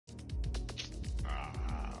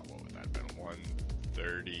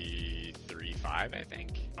133.5, I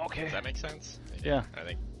think. Okay. Does that make sense? Yeah. I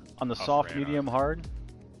think. On the soft, medium, hard?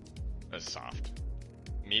 Soft.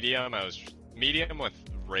 Medium, medium with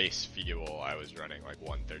race fuel, I was running like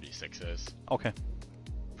 136s. Okay.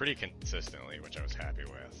 Pretty consistently, which I was happy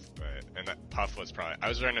with. And that Puff was probably, I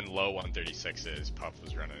was running low 136s, Puff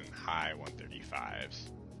was running high 135s.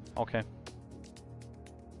 Okay.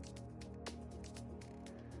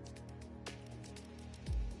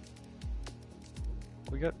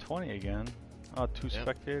 We got 20 again. Two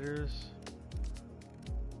spectators.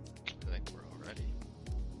 I think we're all ready.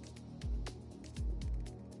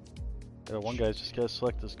 Yeah, one guy's just got to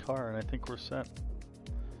select his car, and I think we're set.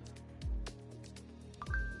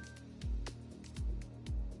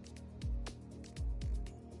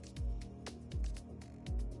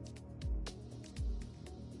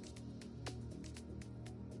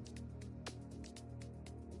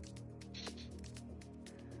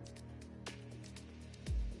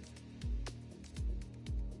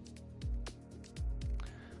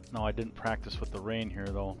 No, I didn't practice with the rain here,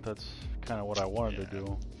 though. That's kind of what I wanted to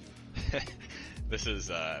do. This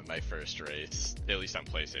is my first race, at least on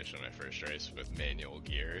PlayStation, my first race with manual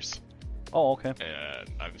gears. Oh, okay. And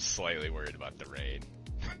I'm slightly worried about the rain.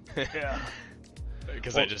 Yeah.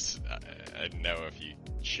 Because I know if you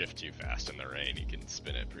shift too fast in the rain, you can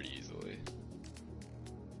spin it pretty easily.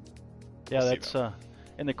 Yeah, that's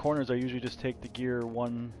in the corners. I usually just take the gear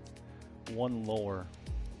one lower.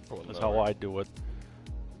 That's how I do it.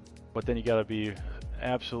 But then you got to be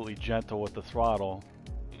absolutely gentle with the throttle,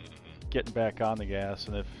 getting back on the gas.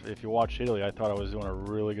 And if you watch Italy, I thought I was doing a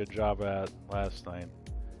really good job at last night.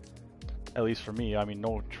 At least for me. I mean,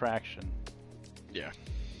 no traction. Yeah.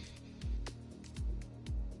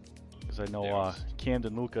 Because I know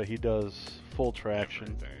Camden Luca, he does full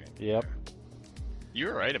traction. Everything. Yep. You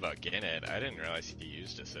were right about Ginnett. I didn't realize he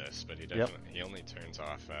used assist, but he definitely he only turns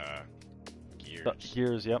off gears.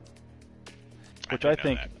 Gears, yep. Which I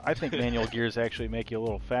think manual gears actually make you a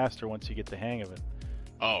little faster once you get the hang of it.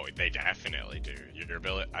 Oh, they definitely do. Your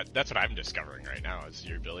ability, that's what I'm discovering right now, is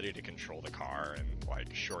your ability to control the car and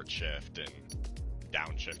like short shift and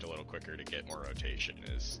downshift a little quicker to get more rotation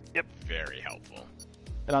is very helpful.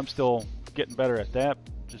 And I'm still getting better at that,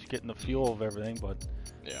 just getting the feel of everything, but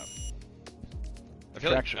yeah. I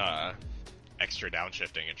feel like extra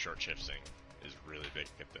downshifting and short shifting is really big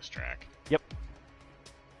at this track. Yep.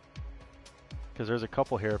 Because there's a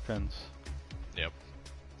couple hairpins. Yep.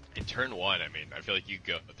 In turn one, I mean, I feel like you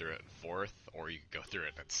go through it in fourth, or you go through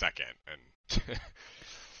it in second, and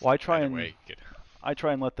well, I try and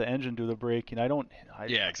let the engine do the braking.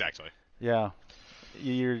 Yeah, exactly. Yeah,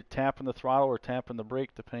 you're tapping the throttle or tapping the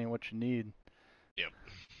brake depending on what you need. Yep.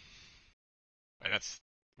 And that's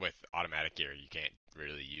with automatic gear, you can't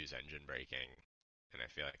really use engine braking, and I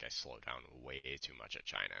feel like I slow down way too much at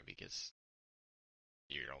China because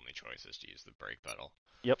your only choice is to use the brake pedal.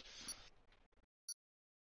 Yep.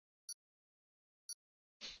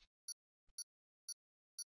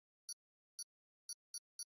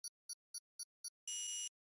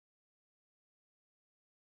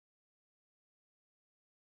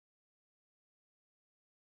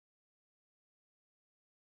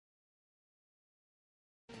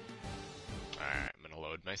 Alright, I'm gonna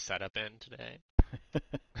load my setup in today.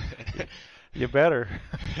 You better.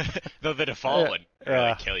 Though the default wouldn't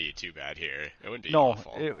really kill you too bad here. It wouldn't be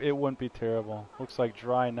awful. No, it wouldn't be terrible. Looks like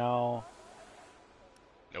dry now.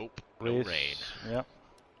 Nope, Race. no rain. Yep.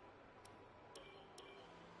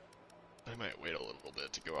 I might wait a little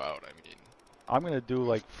bit to go out, I mean. I'm going to do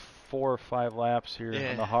like 4 or 5 laps here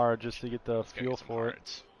on the hard just to get the feel for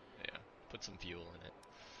it. Yeah, put some fuel in it.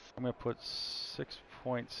 I'm going to put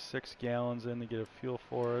 6.6 gallons in to get a feel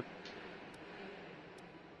for it.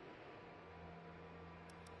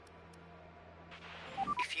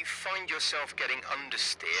 If you find yourself getting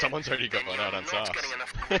understeered, someone's already going out on soft.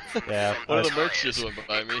 Yeah, one of the merch just went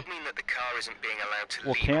by me.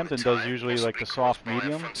 Well, Camden does usually like the soft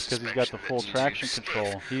medium because he's got the full traction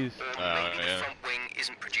control. He's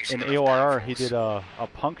in AORR. He did a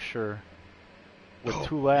puncture with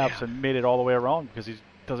 2 laps and made it all the way around because he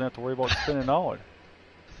doesn't have to worry about spinning out.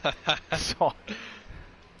 So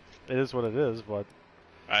it is what it is. But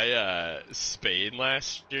Spain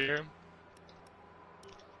last year.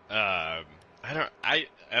 I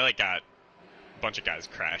like got a bunch of guys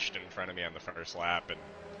crashed in front of me on the first lap, and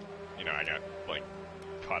you know I got like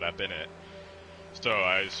caught up in it. So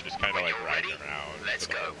I was just kind of like riding around for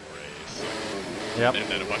the whole race. Yep. And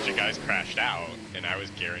then a bunch of guys crashed out, and I was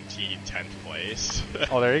guaranteed 10th place.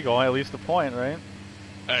 Oh, there you go. At least a point, right?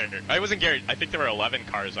 I wasn't guaranteed. I think there were 11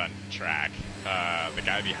 cars on track. The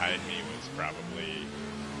guy behind me was probably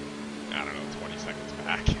I don't know, 20 seconds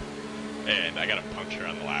back. And I got a puncture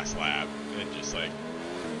on the last lap, and just like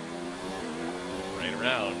ran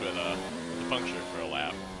around with a puncture for a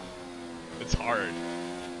lap. It's hard.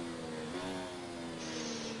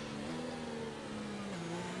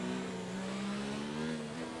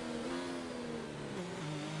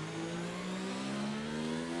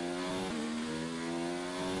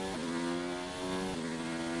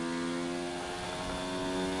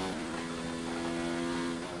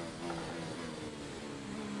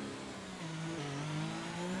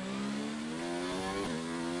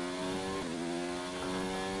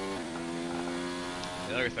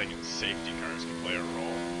 The other thing is safety cars can play a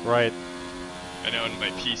role. Right. I know in my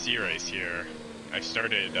PC race here, I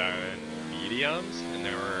started on mediums, and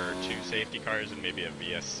there were 2 safety cars and maybe a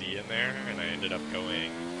VSC in there, and I ended up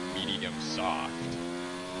going medium soft.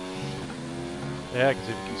 Yeah, because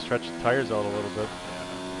if you can stretch the tires out a little bit.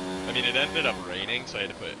 Yeah. I mean, it ended up raining, so I had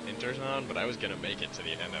to put inters on, but I was going to make it to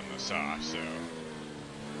the end on the soft, so...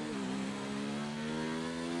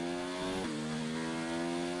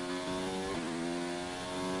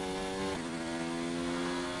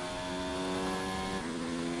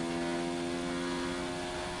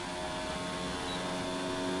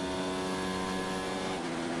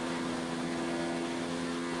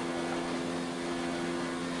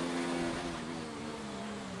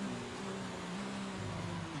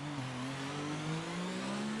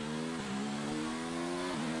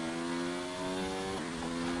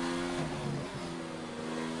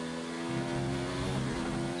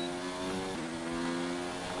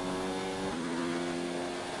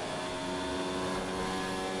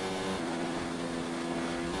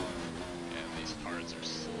 Are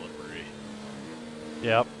slippery.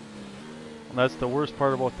 Yep. And that's the worst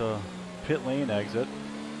part about the pit lane exit.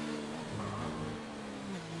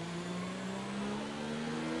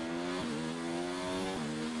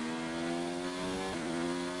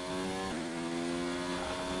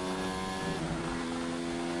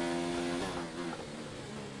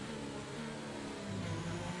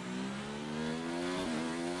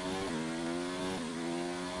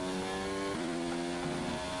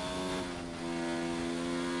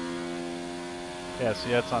 Yeah,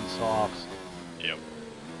 see, that's on softs. Yep.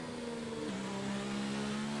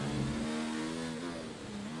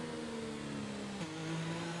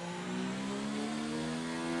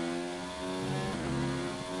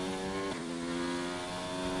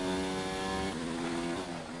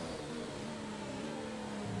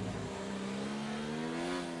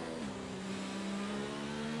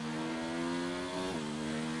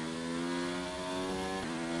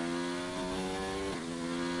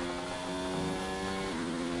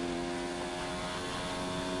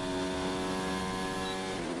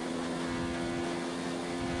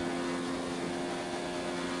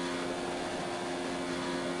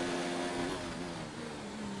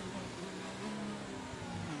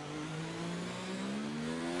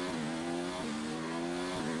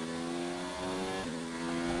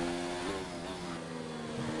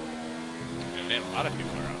 Man, a lot of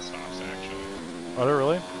people are on softs, actually. Are they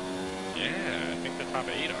really? Yeah, I think the top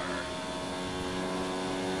 8 are.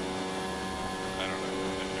 I don't know.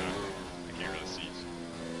 I can't really see.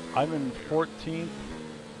 I'm in 14th.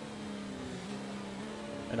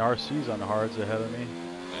 And RC's on the hards ahead of me.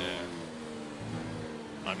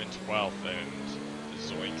 Yeah. I'm in 12th, and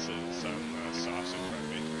Zoinks is on softs in front of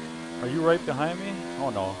me. Are you right behind me?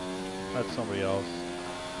 Oh no, that's somebody else.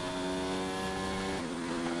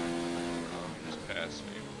 Just past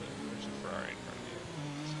me, but there's a Ferrari in front of me.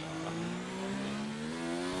 Stop.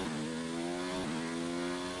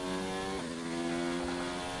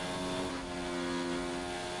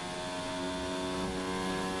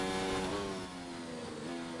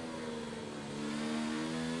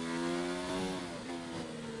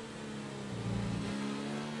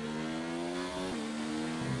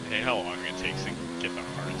 Hey, how long it takes to get the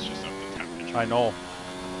hearts just up the temperature? I know. I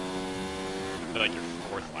feel like your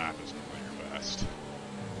 4th lap is normally your best.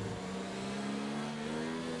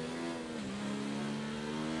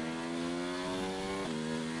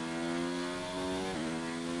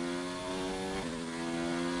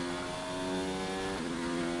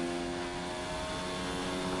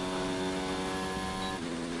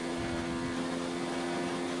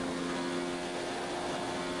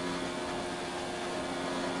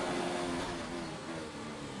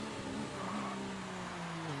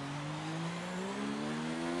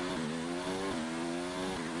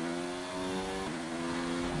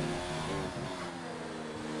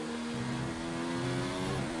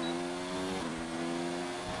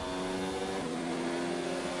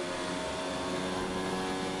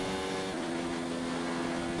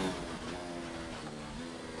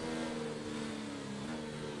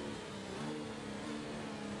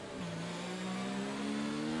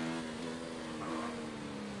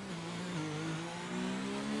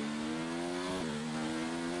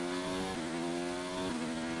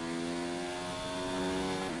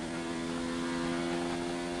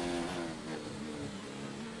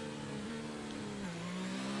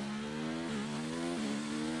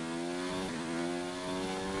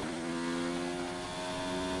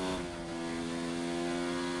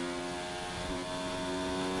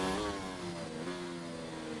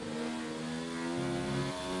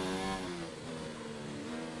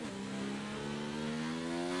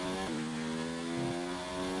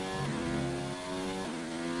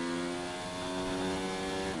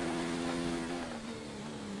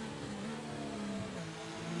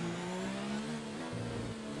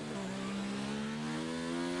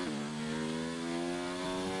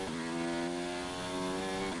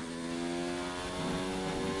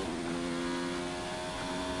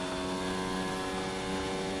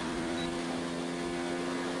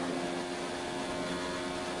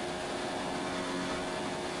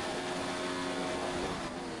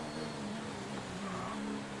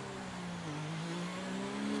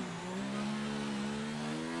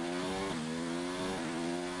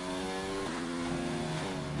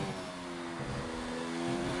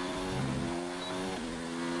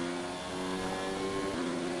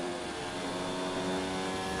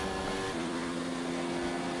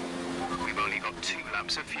 2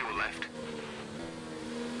 laps of fuel left.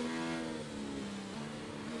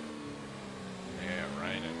 Yeah,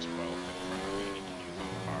 Ryan at 12th in front of me. He's on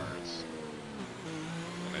the hards.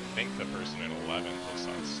 And I think the person in 11th is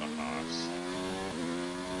on softs.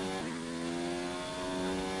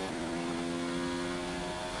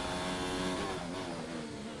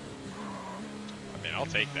 I mean, I'll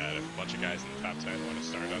take that if a bunch of guys in the top 10 want to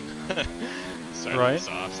start on start on the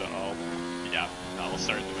softs. So I'll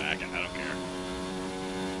start in the back. I don't care.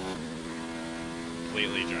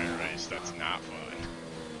 Completely dry erase. That's not fun.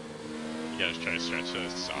 You gotta try to stretch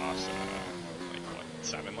those softs. Like what,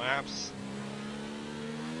 7 laps?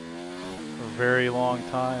 For a very long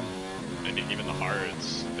time. And even the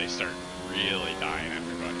hards, they start really dying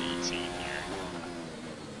after about 18 here.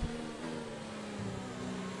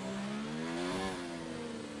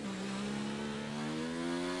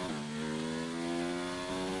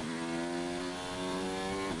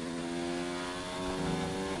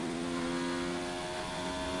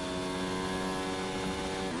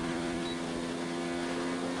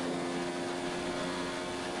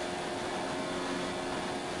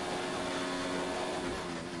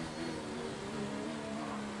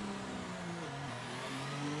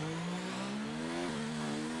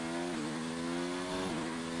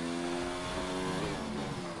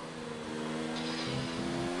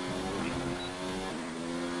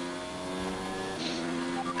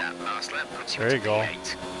 There you go.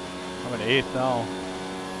 I'm in 8th now.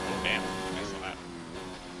 Oh damn, missed that.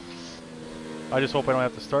 I just hope I don't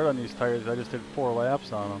have to start on these tires. I just did 4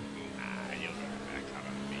 laps on them. Nah, you'll go back on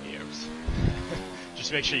the mediums.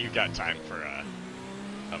 Just make sure you got time for a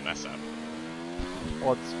mess up.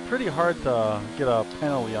 Well, it's pretty hard to get a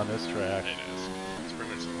penalty on this track. It is. It's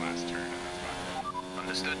pretty much the last turn, and that's about it.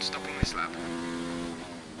 Understood, stopping this lap.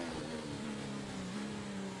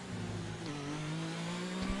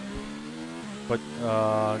 But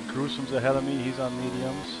Gruesom's ahead of me. He's on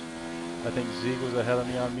mediums. I think Zeke was ahead of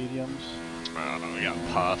me on mediums. We got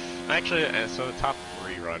Puff. Actually, so the top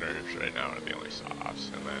 3 runners right now are the only softs,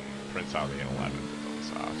 and then Prince Ali in 11th is on the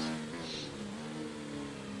softs.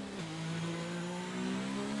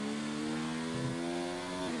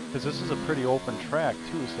 Because this is a pretty open track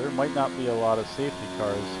too, so there might not be a lot of safety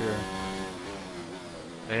cars here.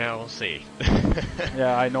 Yeah, we'll see.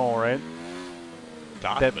 Yeah, I know, right?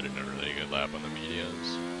 Doc put in a really good lap on the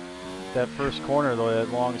mediums. That first corner though, that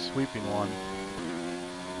long sweeping one.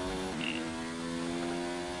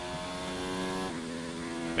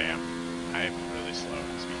 Damn, I'm really slow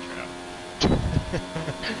in speed trap.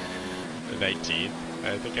 19th.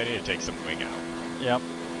 I think I need to take some wing out. Yep.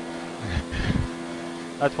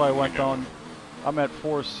 That's why I went down. I'm at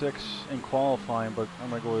 4.6 in qualifying, but I'm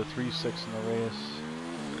gonna go to 3.6 in the race.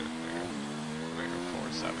 I'm gonna go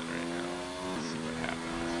 4.7 right now. Let's see what happens.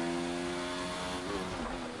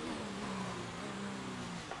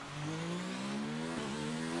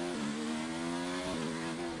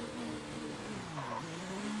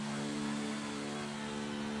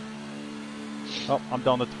 Oh, I'm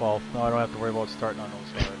down to 12th. No, I don't have to worry about starting on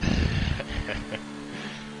those cars.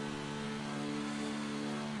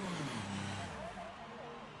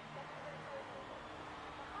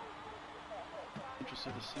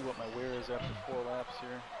 Interested to see what my wear is after 4 laps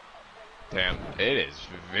here. Damn, it is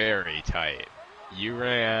very tight. You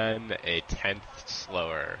ran a 10th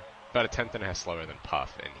slower, about a 10th and a half slower than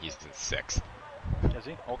Puff, and he's in 6th. Is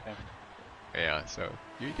he? Okay. Yeah, so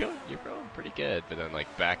you're going pretty good, but then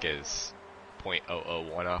like back is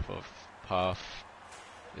 0.001 off of Puff.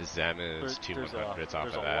 Zem is 2/100ths off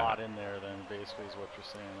of that. There's a lot in there then, basically, is what you're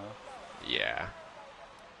saying, huh? Yeah.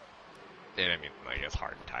 And I mean, like, it's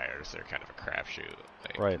hard tires. They're kind of a crapshoot.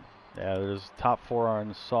 Like, right. Yeah, there's top 4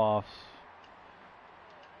 on softs.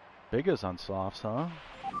 Big is on softs, huh?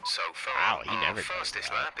 So far, wow, he never fastest does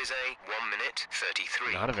that. lap is a 1 minute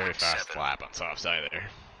 33. Not a very fast lap on softs either.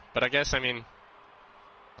 But I guess, I mean,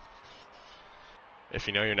 if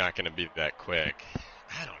you know you're not going to be that quick,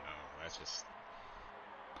 I don't know. That's just...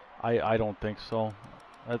 I don't think so.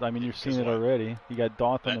 I mean, you've seen it already. You got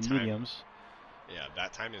Doth on the mediums. Yeah,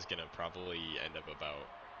 that time is going to probably end up about...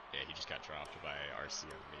 Yeah, he just got dropped by RC on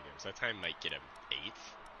the mediums. That time might get him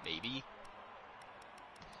 8th, maybe.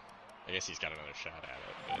 I guess he's got another shot at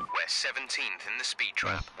it. But... We're 17th in the speed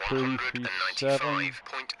trap.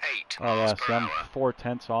 195.8 Oh yeah, see, I'm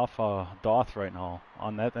 4/10 off Doth right now.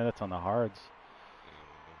 On that, and that's on the hards.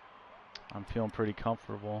 I'm feeling pretty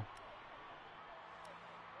comfortable.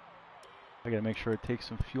 I gotta make sure it takes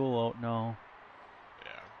some fuel out now.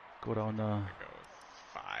 Yeah. Go down to... Go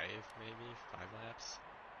 5, maybe? 5 laps?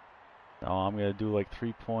 No, I'm gonna do like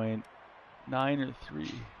 3.9 or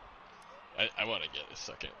 3. I want to get a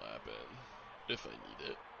second lap in. If I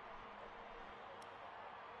need it.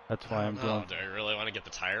 That's why I'm doing. Do I really want to get the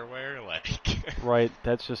tire wear? Like. Right,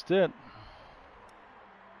 that's just it.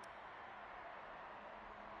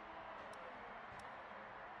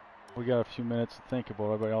 We got a few minutes to think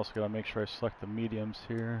about it, but I also got to make sure I select the mediums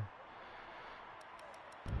here.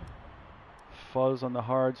 Fuzz on the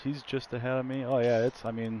hards, he's just ahead of me. Oh yeah,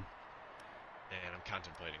 I mean... Man, I'm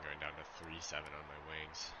contemplating going down to 3.7 on my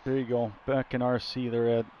wings. There you go. Back in RC,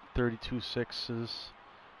 they're at 32.6s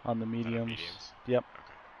on the mediums. Yep. Okay.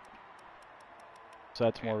 So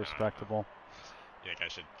that's more respectable. You think I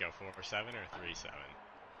should go 4.7 or 3.7?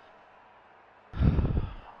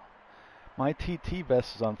 My TT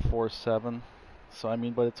vest is on 4.7, so I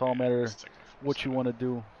mean, but it's all matter what you want to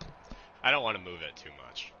do. I don't want to move it too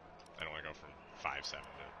much. I don't want to go from 5.7 to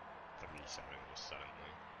 3.7 just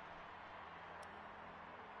suddenly.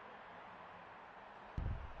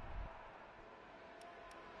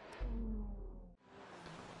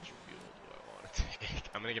 How much fuel do I want to take?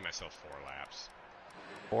 I'm gonna give myself 4 laps.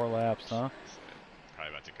 4 laps, huh?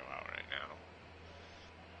 Probably about to go out right now.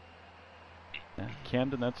 Yeah,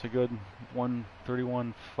 Camden, that's a good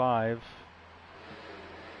 1:31.5,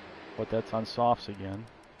 but that's on softs again.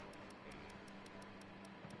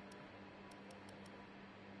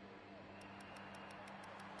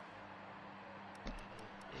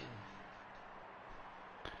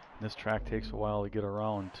 This track takes a while to get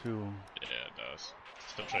around too. Yeah, it does.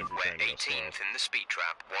 Especially if you're trying to go slow. 18th in the speed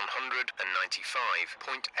trap,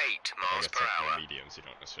 195.8 miles per hour. Mediums, you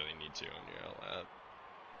don't necessarily need to on your lap.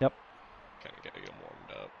 Yep. Kind of get them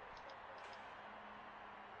warmed up.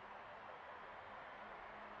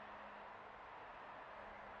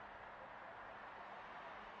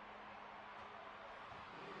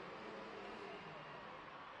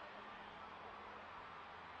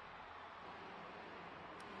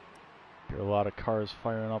 There are a lot of cars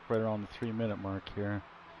firing up right around the 3-minute mark here.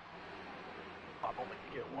 I'm only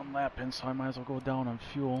gonna get 1 lap in, so I might as well go down on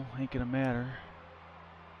fuel. Ain't gonna matter.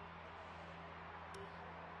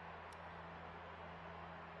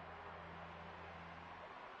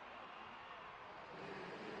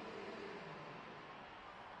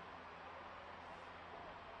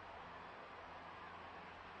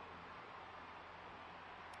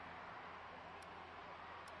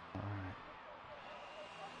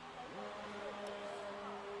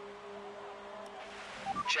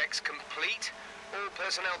 Checks complete. All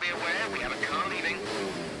personnel be aware, we have a car leaving.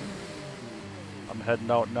 I'm heading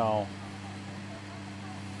out now.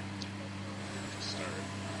 Start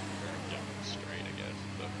getting straight, I guess,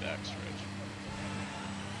 the backstretch.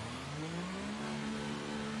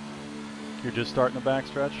 You're just starting the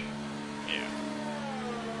backstretch? Yeah.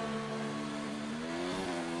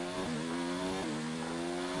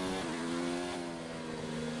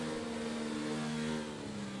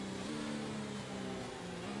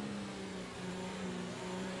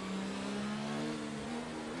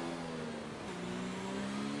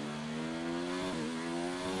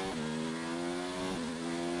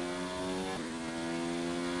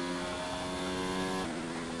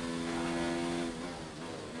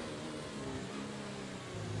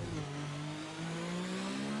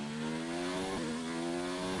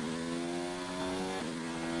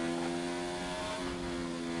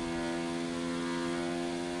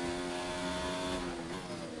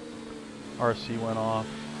 RC went off.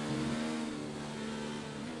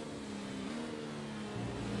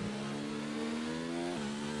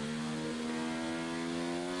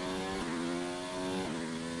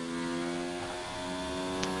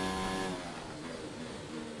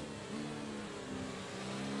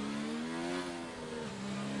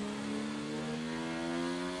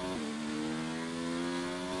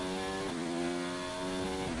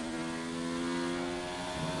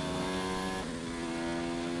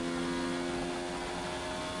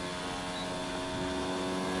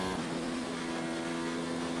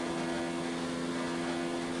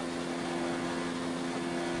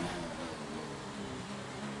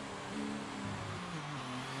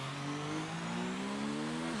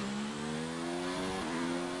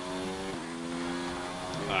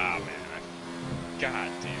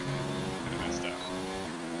 God damn it. I messed up.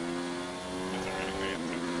 That's alright,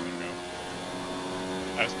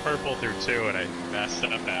 I was purple through 2 and I messed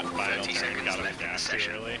up that final turn, got on the gas too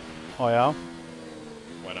early. Oh yeah?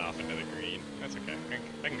 Went off into the green. That's okay.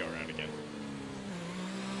 I can go around again.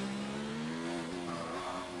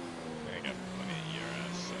 I got plenty of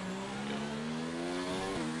ERS, so good.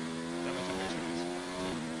 That much understands.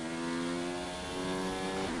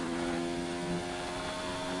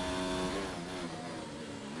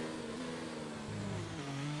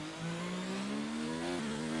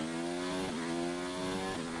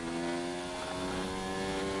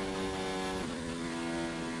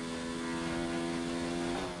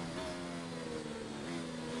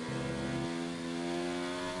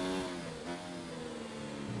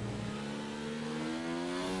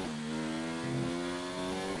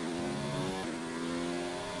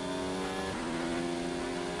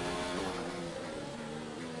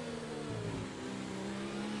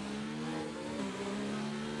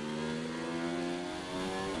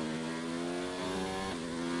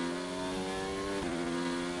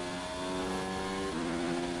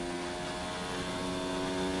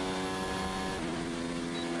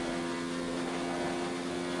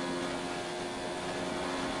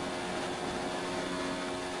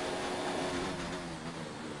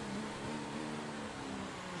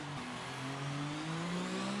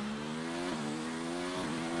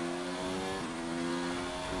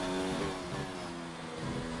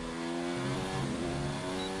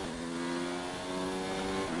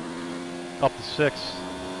 Up to 6.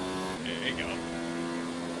 There you go.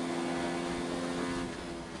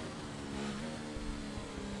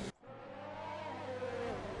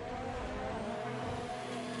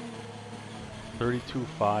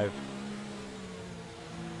 $32.5.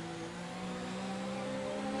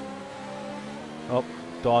 Oh,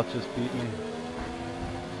 Doth just beat me.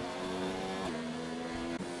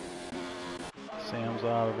 Sam's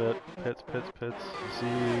out of it. Pitts.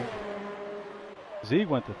 Zeke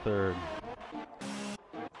went to 3rd.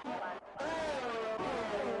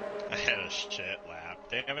 I had a shit lap.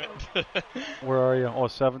 Damn it. Where are you? Oh,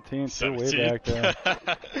 17th. You're way back there.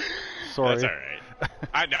 Sorry. That's alright.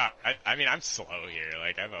 I know. I mean, I'm slow here.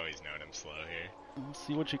 Like, I've always known I'm slow here. Let's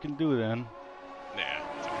see what you can do then. Yeah,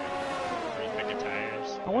 it's alright. Refit the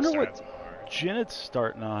tires. I wonder what Janet's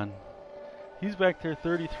starting on. He's back there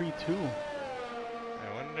 33 too.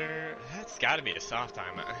 I wonder. That's got to be a soft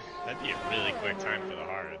time. That'd be a really quick time for the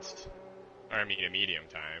hards. Or, I mean, a medium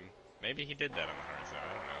time. Maybe he did that on the hards, though.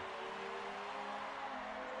 I don't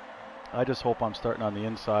know. I just hope I'm starting on the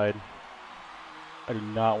inside. I do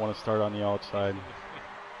not want to start on the outside.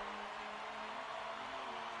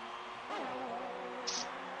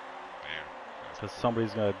 Because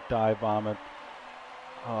somebody's going to dive bomb it.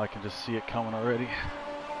 Oh, I can just see it coming already.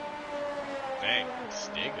 Dang,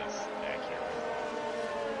 Stig is accurate.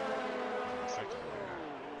 Looks like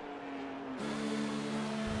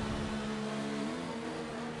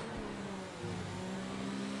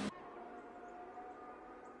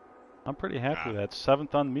I'm pretty happy with that.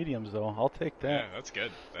 7th on mediums, though. I'll take that. Yeah, that's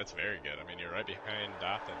good. That's very good. I mean, you're right behind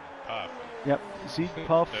Doth and Puff. Yep, Zeke,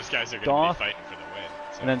 Puff, Those guys are going to Doth, be fighting for the win.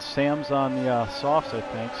 So. and then Sam's on the softs, I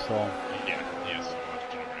think. So Yeah, yes, I'm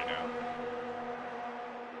watching him right now.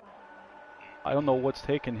 I don't know what's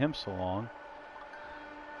taking him so long.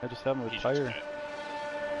 I just have him He just retire. quit.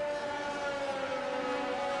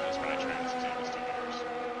 He's probably trying to save his tires.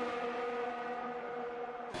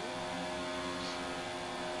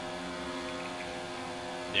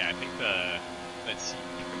 Yeah, I think let's see,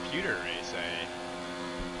 the computer race I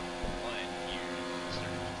won here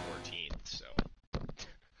started the 14th, so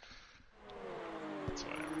it's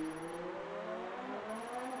whatever.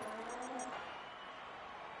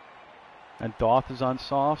 And Doth is on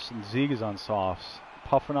softs, and Zeke is on softs.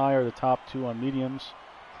 Puff and I are the top 2 on mediums.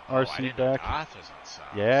 Oh, I RC didn't know back. Doth was on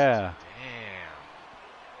softs. Yeah. Damn.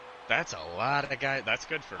 That's a lot of guys. That's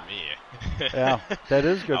good for me. Yeah, that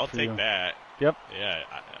is good I'll for take you. that. Yep. Yeah,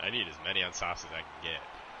 I need as many on softs as I can get.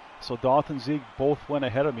 So Doth and Zeke both went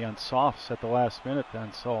ahead of me on softs at the last minute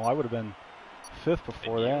then, so I would have been 5th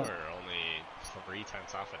before and you that. were only 3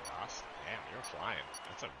 tenths off at Doth. Damn, you're flying.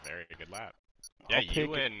 That's a very good lap. Yeah,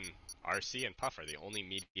 you and RC and Puff are the only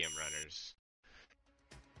medium runners.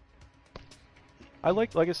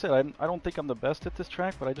 Like I said, I don't think I'm the best at this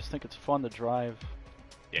track, but I just think it's fun to drive.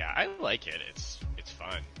 Yeah, I like it. It's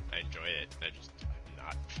fun. I enjoy it. I'm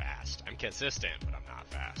not fast. I'm consistent, but I'm not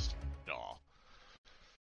fast at all.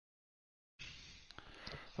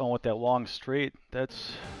 Oh, with that long straight,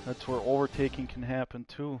 that's where overtaking can happen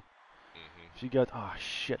too. Mm-hmm. If you got, oh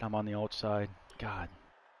shit, I'm on the outside. God.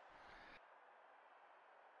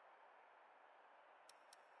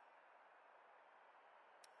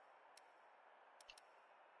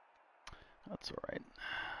 That's all right.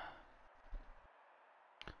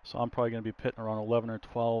 So I'm probably going to be pitting around 11 or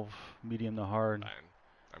 12, medium to hard.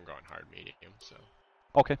 I'm going hard medium, so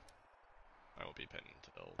Okay. I won't be pitting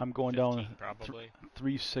until I'm going 15, down probably.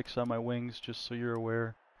 3.6 on my wings, just so you're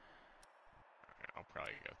aware. I'll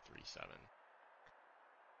probably go 3.7.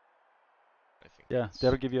 I think. Yeah,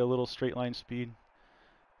 that'll give you a little straight line speed.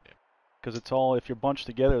 Yeah. Because it's all, if you're bunched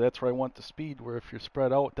together, that's where I want the speed. Where if you're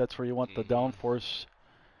spread out, that's where you want the downforce.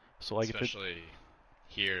 So like especially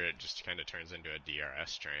here, it just kind of turns into a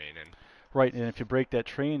DRS train, and right, and if you break that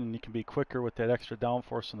train and you can be quicker with that extra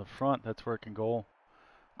downforce in the front, that's where it can go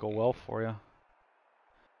well for you.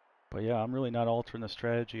 But yeah, I'm really not altering the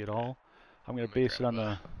strategy at all. I'm going to base it on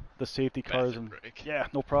the safety cars and break. yeah,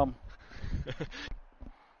 no problem.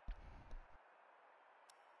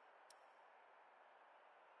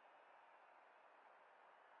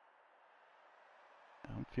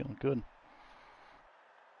 I'm feeling good.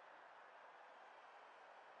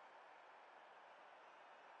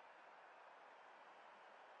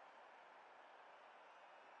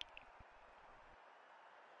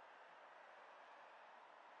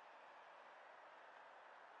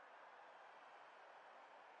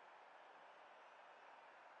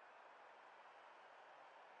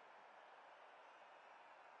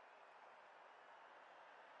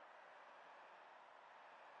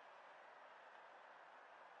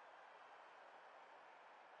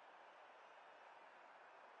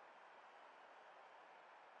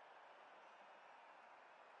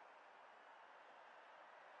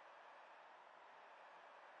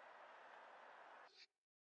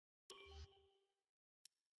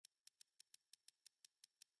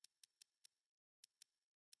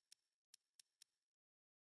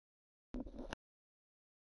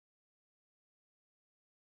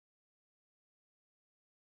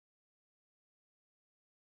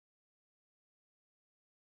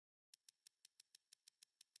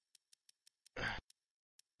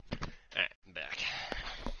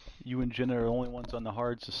 you and Jen are the only ones on the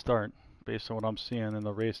hards to start, based on what I'm seeing in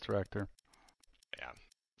the race director. Yeah.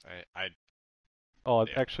 Oh,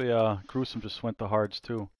 yeah. actually, Gruesome just went the hards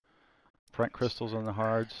too. Front Crystal's on the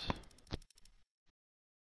hards.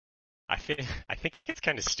 I think it's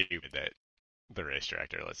kind of stupid that the race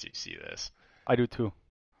director lets you see this. I do too.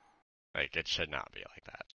 Like, it should not be like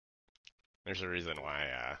that. There's a reason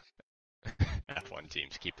why F1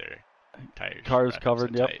 teams keep their cars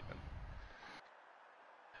covered. Yep. Tight.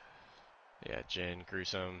 Yeah, Jin,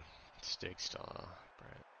 Gruesome, Stigstall,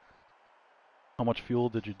 Brett. How much fuel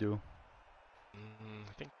did you do?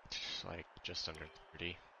 I think like just under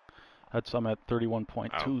 30. I'm at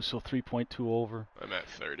 31.2, so 3.2 over. I'm at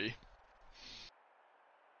 30.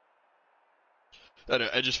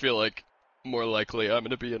 I just feel like more likely I'm going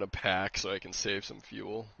to be in a pack so I can save some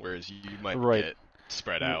fuel, whereas you might get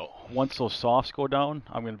spread out. Once those softs go down,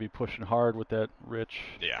 I'm going to be pushing hard with that rich.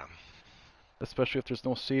 Yeah. Especially if there's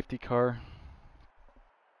no safety car.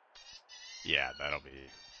 Yeah,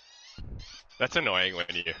 that's annoying when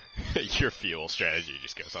your fuel strategy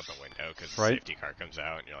just goes out the window because the safety car comes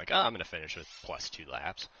out and you're like, oh, I'm going to finish with plus 2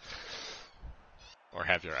 laps. Or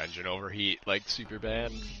have your engine overheat like super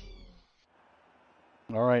bad.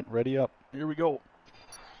 All right, ready up. Here we go.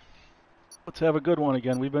 Let's have a good one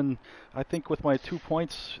again. I think with my 2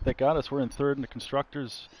 points that got us, we're in third in the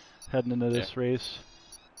constructors heading into this race.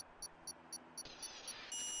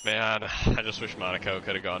 Man, I just wish Monaco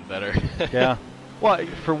could have gone better. Yeah. Well,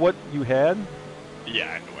 for what you had?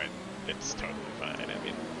 Yeah, it's totally fine. I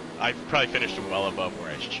mean, I probably finished well above where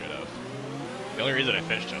I should have. The only reason I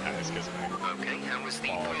finished it high is because of my Okay, how was the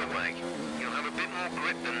pull away? You'll have a bit more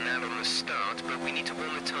grip than that on the start, but we need to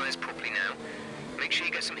warm the tyres properly now. Make sure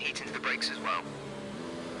you get some heat into the brakes as well.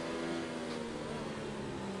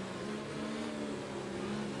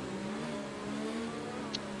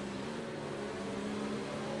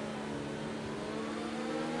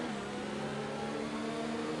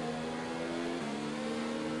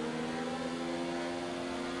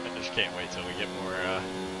 I just can't wait till we get more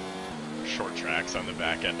short tracks on the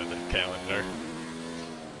back end of the calendar.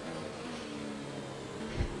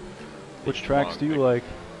 Which tracks do you like?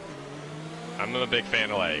 I'm a big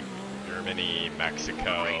fan of like Germany,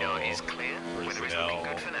 Mexico, is clear. Brazil.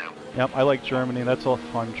 Good for now. Yep, I like Germany. That's a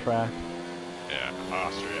fun track. Yeah,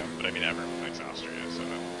 Austria. But I mean, everyone likes Austria, so.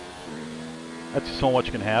 That's so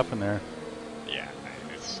much can happen there. Yeah,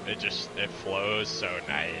 it flows so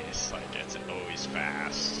nice. Like it's always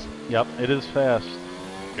fast. Yep, it is fast.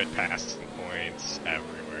 Good passing points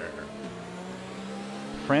everywhere.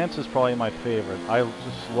 France is probably my favorite. I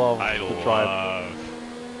just love the drive.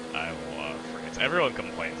 I love France. Everyone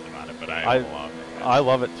complains about it, but I love it. I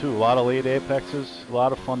love it too. A lot of late apexes, a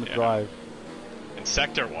lot of fun to drive. And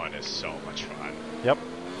Sector 1 is so much fun. Yep.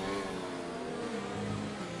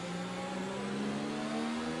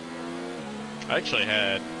 I actually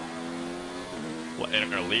had,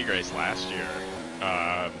 in our league race last year,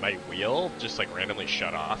 my wheel just like randomly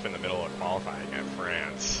shut off in the middle of qualifying at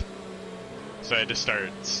France. So I had to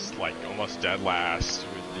start like almost dead last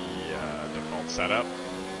with the default setup.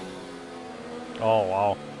 Oh,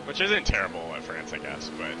 wow. Which isn't terrible at France, I guess,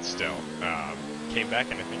 but still. Came back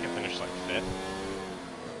and I think I finished like 5th.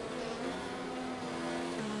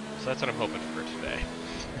 So that's what I'm hoping for today.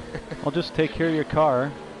 I'll just take care of your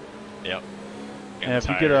car. Yep. And if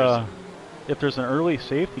you get if there's an early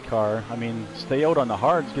safety car, I mean, stay out on the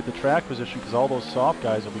hards, get the track position, because all those soft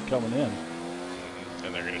guys will be coming in.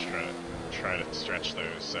 And they're going to try to stretch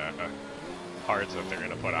those hards that they're going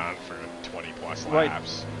to put on for 20 plus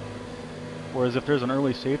laps. Whereas if there's an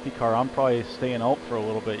early safety car, I'm probably staying out for a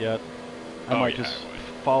little bit yet. I might just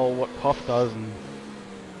follow what Puff does and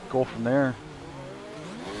go from there.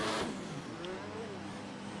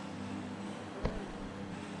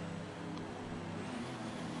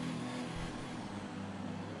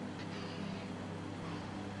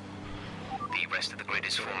 The rest of the grid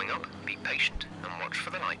is forming up. Be patient and watch for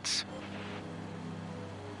the lights.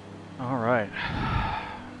 All right.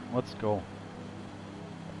 Let's go.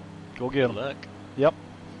 Go get him. Good luck. Yep.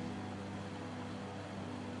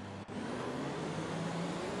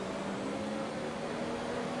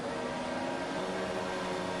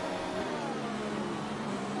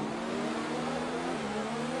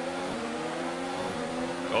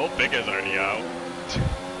 Oh, Big is already out.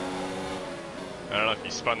 I don't know if he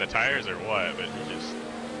spun the tires or what, but he just...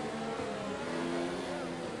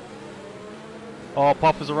 Oh,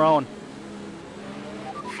 Puff is around.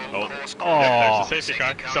 Oh, there's a safety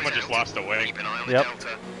car. Someone just lost a wing. Keep an eye on the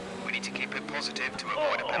delta. We need to keep it positive to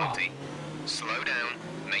avoid a penalty. Slow down.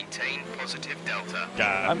 Maintain positive delta.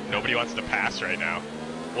 God, nobody wants to pass right now.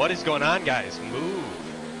 What is going on, guys? Move.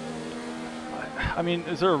 I mean,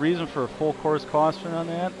 is there a reason for a full course caution on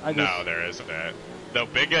that? No, there isn't. Though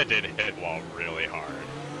Bigga did hit wall really hard.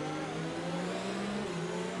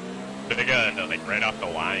 Bigga, like right off the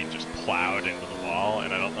line, just plowed into the wall,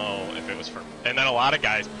 and I don't know if it was for. And then a lot of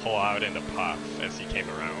guys pull out into Puff as he came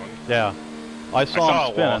around. Yeah, I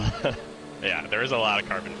saw him spinning. Yeah, there was a lot of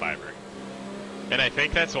carbon fiber, and I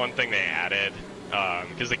think that's one thing they added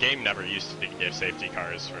because the game never used to give safety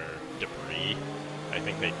cars for debris. I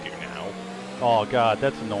think they do now. Oh god,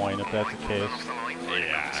 that's annoying if that's the case.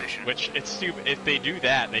 Yeah, which it's stupid. If they do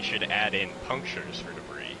that, they should add in punctures for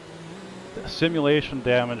debris. The simulation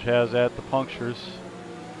damage has that, the punctures.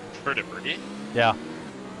 For debris? Yeah.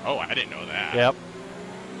 Oh, I didn't know that. Yep.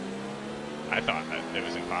 I thought that it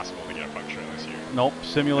was impossible to get a puncture this year. Nope,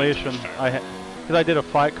 simulation. Because I did a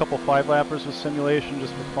couple 5-lappers with simulation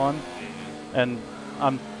just for fun, and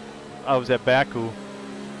I was at Baku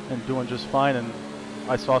and doing just fine, and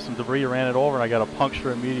I saw some debris, ran it over, and I got a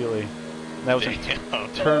puncture immediately. And that was in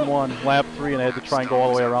turn 1, lap 3, and I had to try and go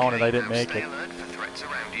all the way around, and I didn't make it.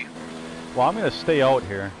 Well, I'm going to stay out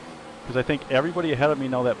here, because I think everybody ahead of me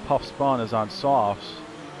now that Puff Spawn is on softs.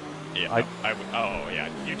 Yeah, oh yeah,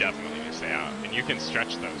 you definitely need to stay out, and you can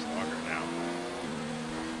stretch those longer now.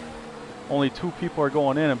 Only 2 people are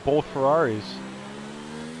going in, and both Ferraris.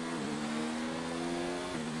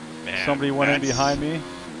 Man, somebody went in behind me.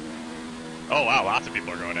 Oh wow, lots of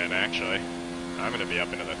people are going in actually. I'm going to be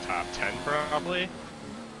up into the top 10 probably.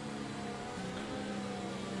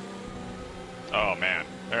 Oh man,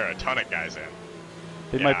 there are a ton of guys in.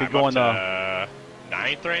 They might be going to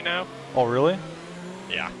 9th right now. Oh really?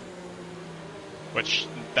 Yeah. Which,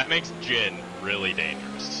 that makes Jin really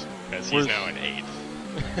dangerous, because he's now in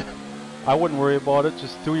 8th. I wouldn't worry about it,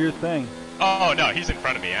 just do your thing. Oh no, he's in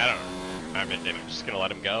front of me, I'm just going to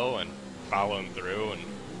let him go and follow him through. And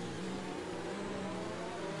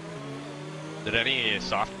did any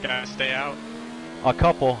soft guys stay out? A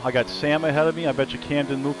couple. I got Sam ahead of me, I bet you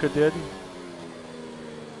Camden Luca did.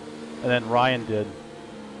 And then Ryan did.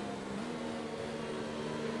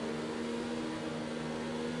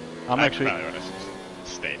 I actually probably would have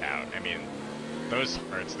stayed out. I mean, those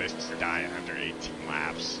hards, they just die after 18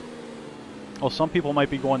 laps. Well, some people might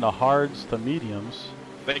be going to hards to mediums.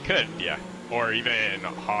 They could, yeah. Or even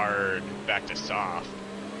hard back to soft.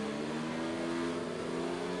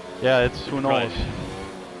 Yeah, it's, who knows.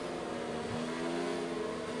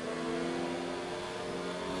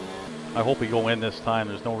 I hope we go in this time.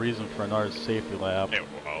 There's no reason for another safety lap.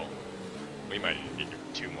 Well, we might need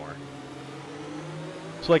 2 more.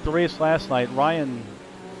 So like the race last night, Ryan,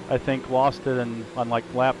 I think, lost it on like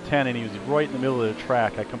lap 10, and he was right in the middle of the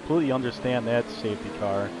track. I completely understand that safety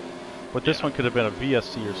car, but this one could have been a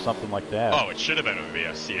VSC or something like that. Oh, it should have been a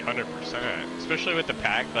VSC, 100%. Especially with the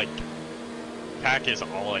pack, like, pack is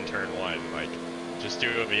all in turn 1. Like, just do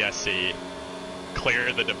a VSC,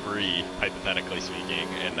 clear the debris, hypothetically speaking,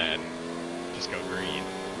 and then just go green.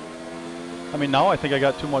 I mean, now I think I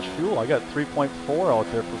got too much fuel. I got 3.4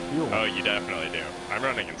 out there for fuel. Oh, you definitely do. I'm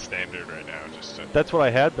running in standard right now, just to... That's what I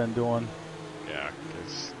had been doing. Yeah,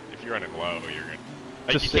 because if you're running low, you're gonna...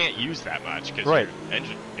 Like, you can't use that much, because right. your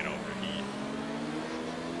engine can overheat.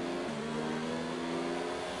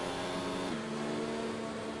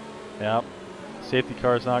 Yep. Safety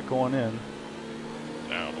car's not going in.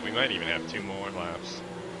 No, but we might even have 2 more laps.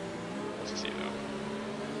 Let's see, though.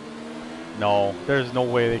 No, there's no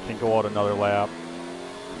way they can go out another lap.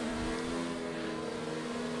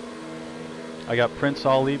 I got Prince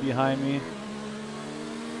Ali behind me.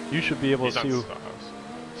 You should be able to see. He's on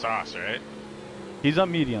sauce, right? He's on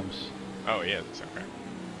mediums. Oh, he is. Okay.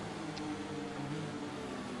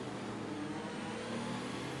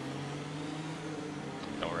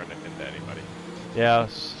 Don't run into anybody.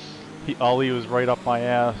 Yes. Ali was right up my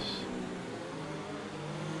ass.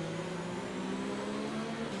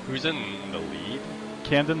 Who's in the lead?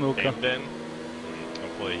 Camden Luca. Camden.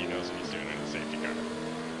 Hopefully he knows what he's doing in a safety car.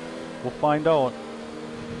 We'll find out.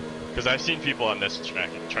 Because I've seen people on this track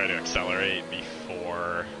try to accelerate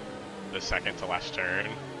before the second to last turn,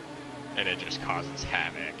 and it just causes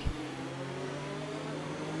havoc.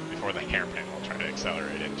 Before the hairpin will try to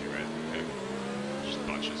accelerate into it, and it just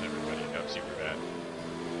bunches everybody up super bad.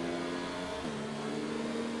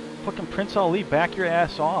 Fucking Prince Ali, back your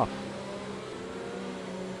ass off.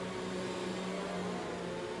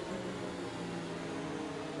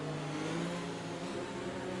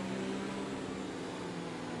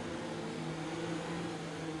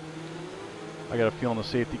 I got a feeling the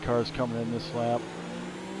safety car is coming in this lap.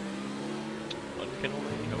 One can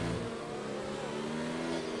only hope.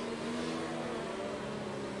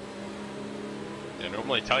 They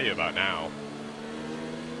normally tell you about now.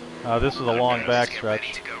 This is a long Let's get ready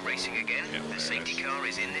backstretch. to go racing again. Yep, The there safety it is. car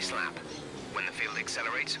is in this lap. When the field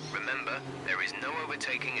accelerates, remember, there is no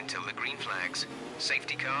overtaking until the green flags.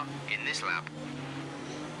 Safety car in this lap.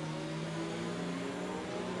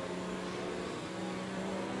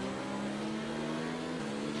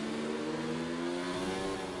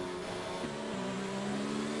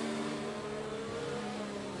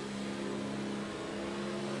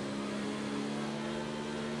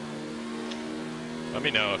 Let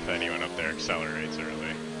me know if anyone up there accelerates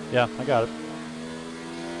early. Yeah, I got it.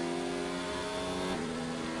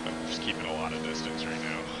 I'm just keeping a lot of distance right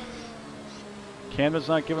now. Camden's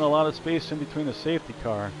not giving a lot of space in between the safety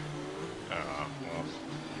car. Well,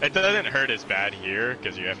 it doesn't hurt as bad here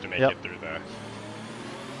because you have to make Yep. it through the.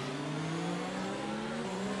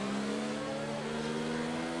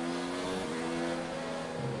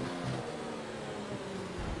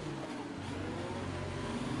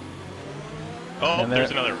 Oh, And there's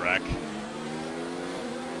there- another wreck.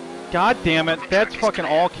 God damn it, that's fucking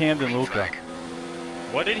all Camden Green Luca. flag.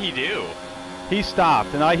 What did he do? He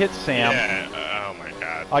stopped, and I hit Sam. Yeah. Oh my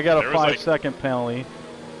god. I got a There was, 5-second penalty.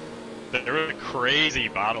 There was a crazy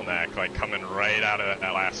bottleneck like coming right out of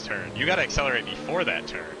that last turn. You got to accelerate before that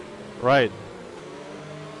turn, Right.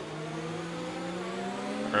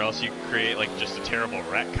 or else you create like just a terrible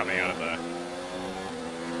wreck coming out of the.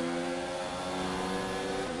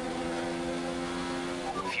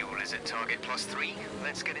 Fuel is at target +3.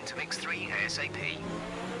 Let's get into mix 3 ASAP.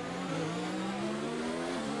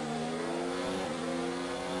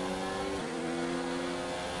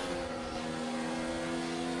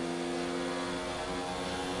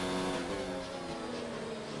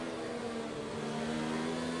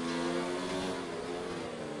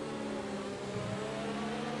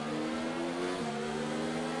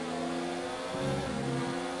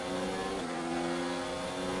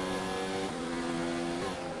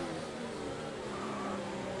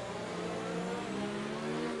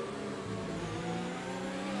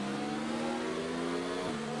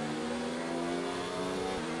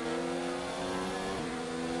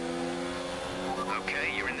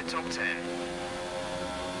 Okay, you're in the top 10.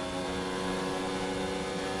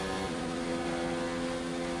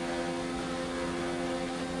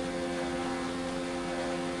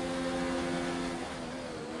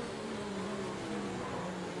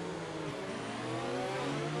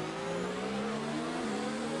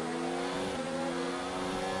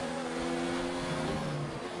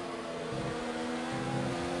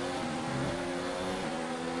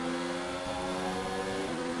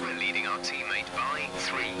 We're leading our teammate by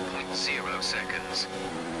 3.0 seconds.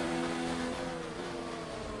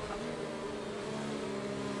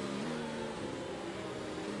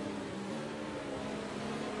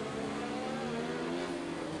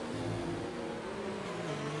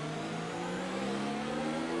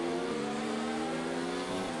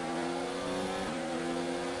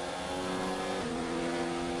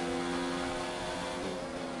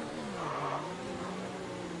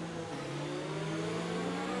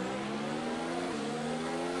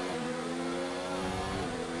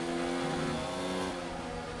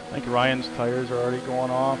 I think Ryan's tires are already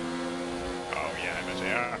going off. Oh yeah, I bet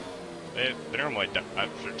they are. They normally die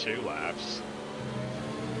after 2 laps.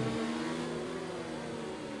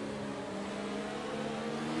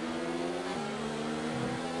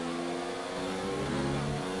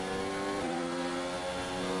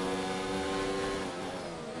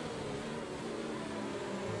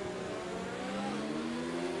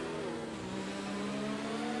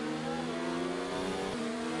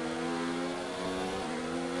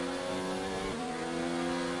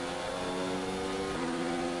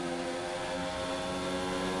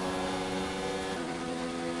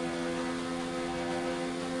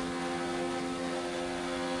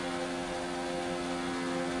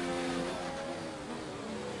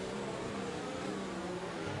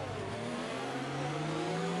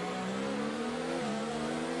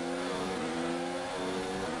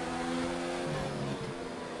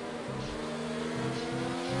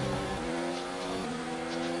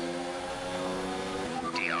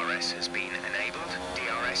 DRS has been enabled.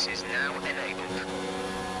 DRS is now enabled.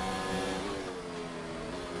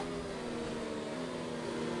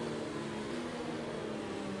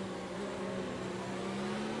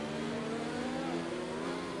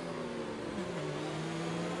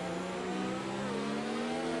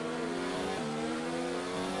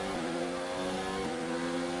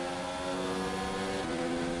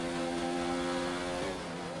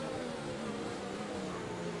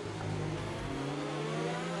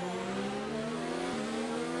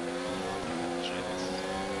 Jeez.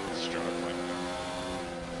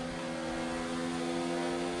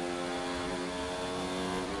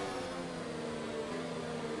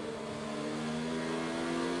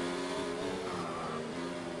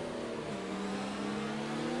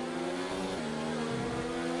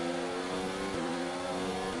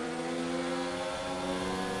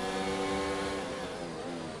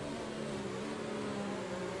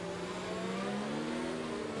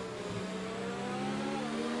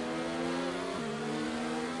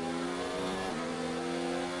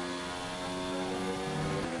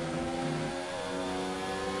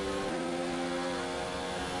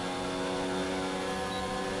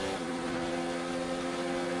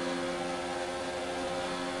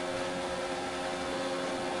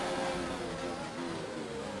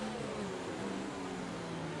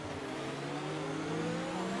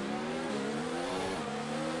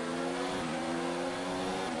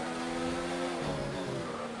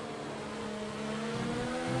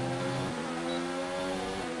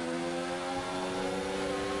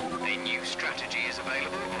 A new strategy is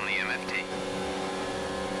available on the MFD.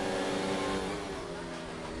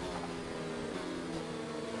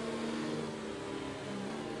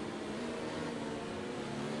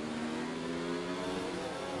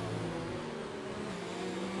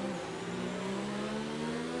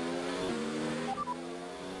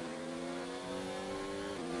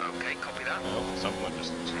 Okay, copy that. Oh, someone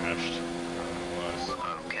just crashed. I don't know who it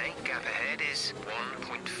was. Okay, gap ahead is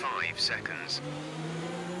 1.5 seconds.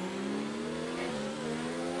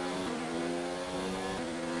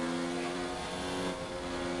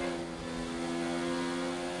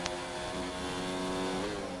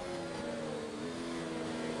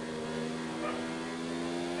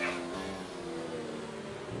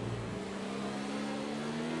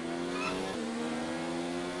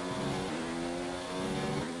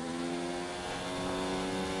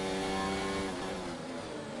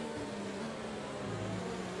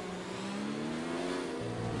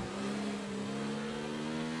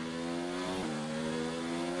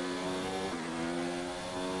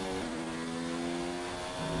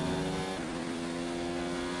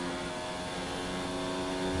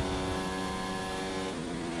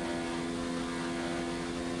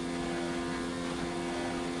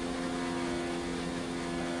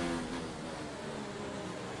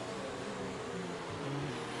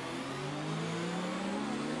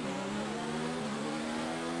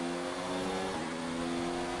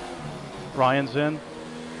 Ryan's in.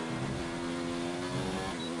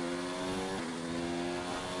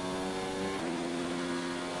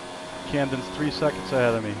 Camden's 3 seconds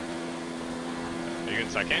ahead of me. Are you in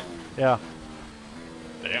second? Yeah.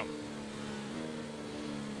 Damn.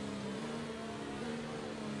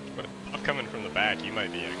 But if coming from the back, you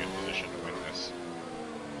might be in a good position to win this.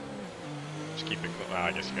 Just keep it. Well,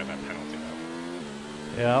 I guess you got that penalty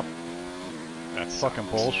though. Yeah. That's Fucking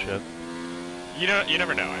bullshit. You know, you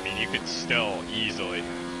never know. I mean, you could still easily.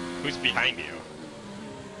 Who's behind you?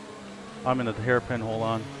 I'm in the hairpin, hold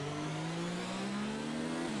on.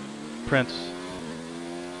 Prince.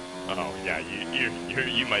 Oh yeah,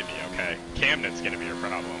 you might be okay. Camden's gonna be your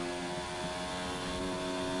problem.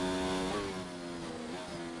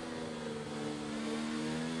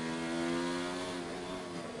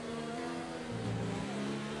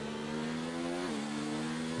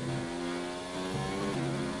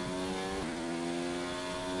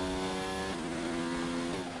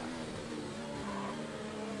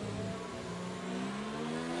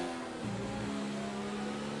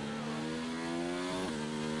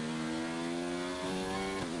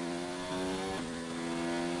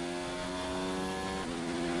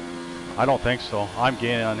 I don't think so. I'm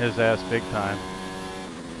gaining on his ass big time.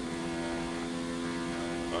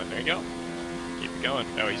 Well, there you go. Keep it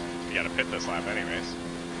going. No, you got to pit this lap anyways.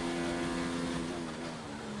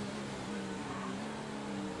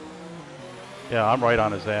 Yeah, I'm right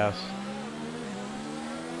on his ass.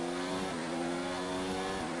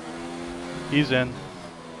 He's in.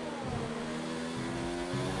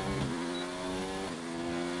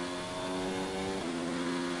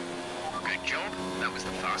 Good job. That was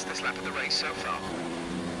the fastest lap of the race so far.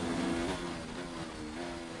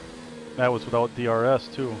 That was without DRS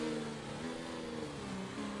too.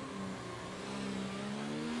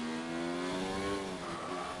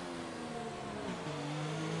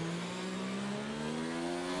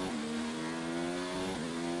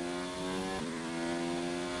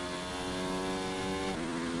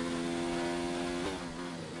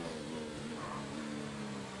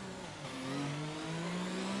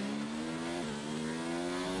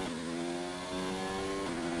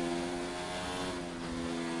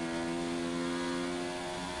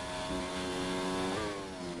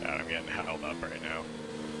 God, I'm getting held up right now.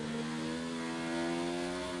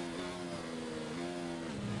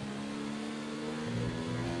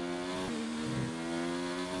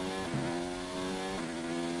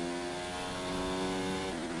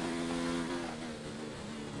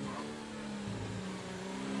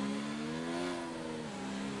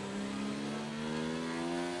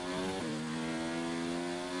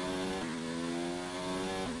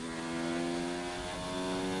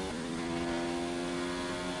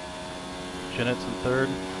 Jeanette's in third.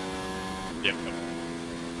 Yep.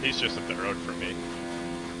 He's just up the road from me.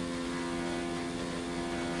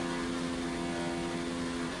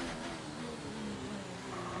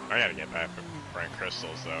 I gotta get back with Brent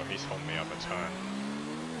Crystals though. He's holding me up a ton.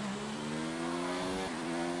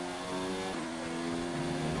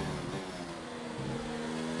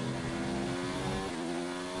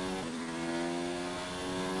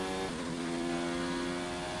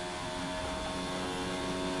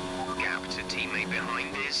 Gap to teammate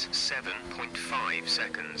behind is 7.5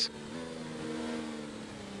 seconds.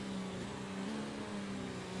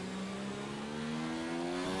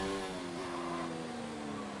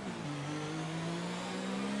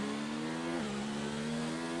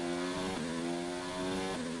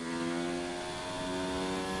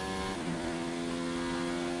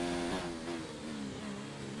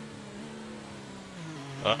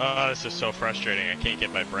 This is so frustrating. I can't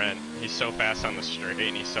get by Brent. He's so fast on the straight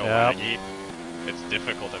and he's so Yep. laggy. It's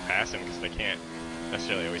difficult to pass him because they can't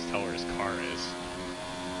necessarily always tell where his car is.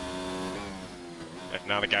 And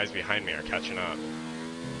now the guys behind me are catching up.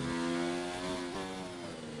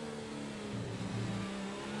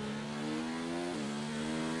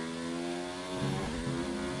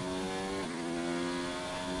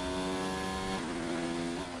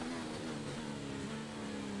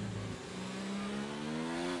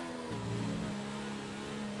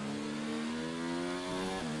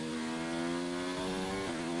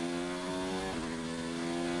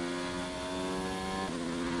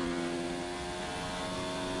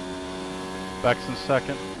 Beck's in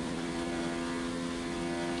second.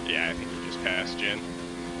 Yeah, I think he just passed Jin.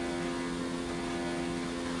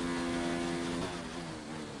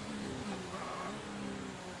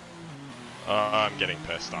 I'm getting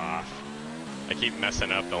pissed off. I keep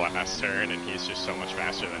messing up the last turn and he's just so much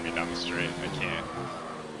faster than me down the straight. I can't.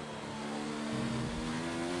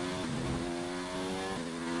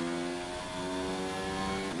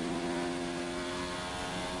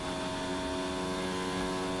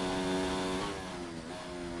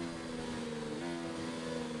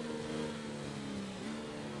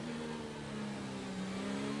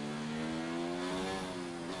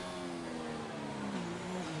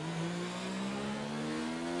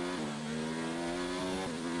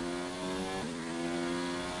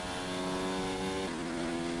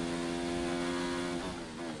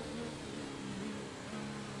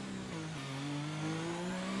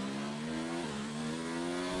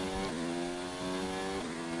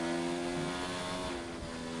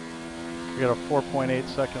 We got a 4.8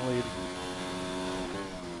 second lead.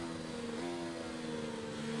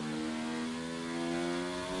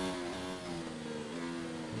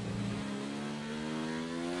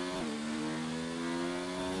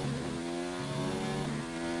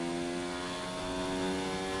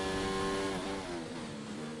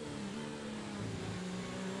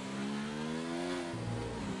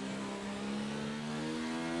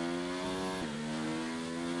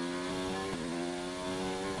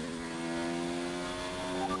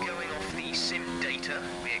 Sim data,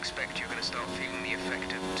 we expect you're going to start feeling the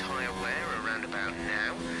effect of tyre wear around about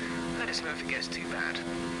now. Let us know if it gets too bad.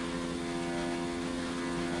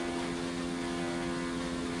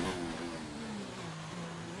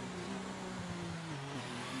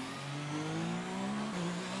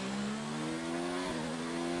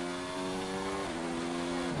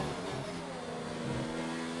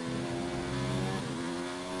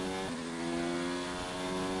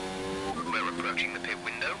 We're approaching the pit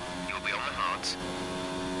window. You'll be on the hards.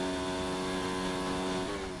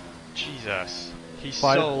 Jesus. He's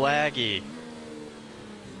Five. so laggy.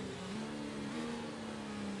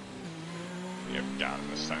 Yep, got him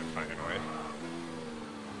this time finally.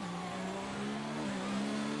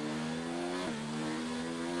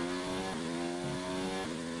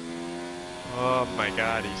 Oh my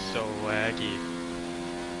god, he's so laggy.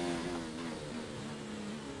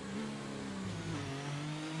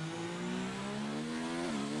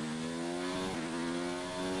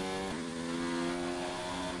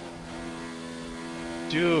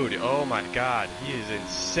 Dude, oh my god, he is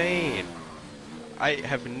insane. I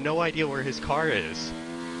have no idea where his car is.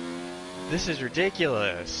 This is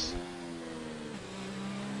ridiculous.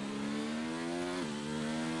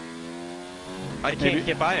 I can't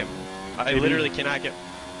get by him. I literally cannot get...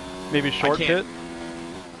 Maybe short pit?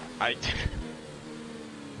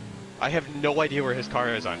 I have no idea where his car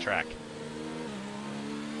is on track.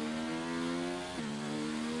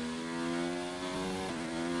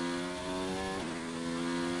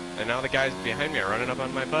 And now the guys behind me are running up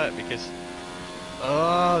on my butt because...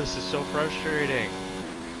 Oh, this is so frustrating.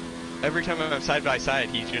 Every time I'm side by side,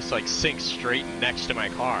 he just like sinks straight next to my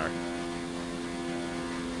car.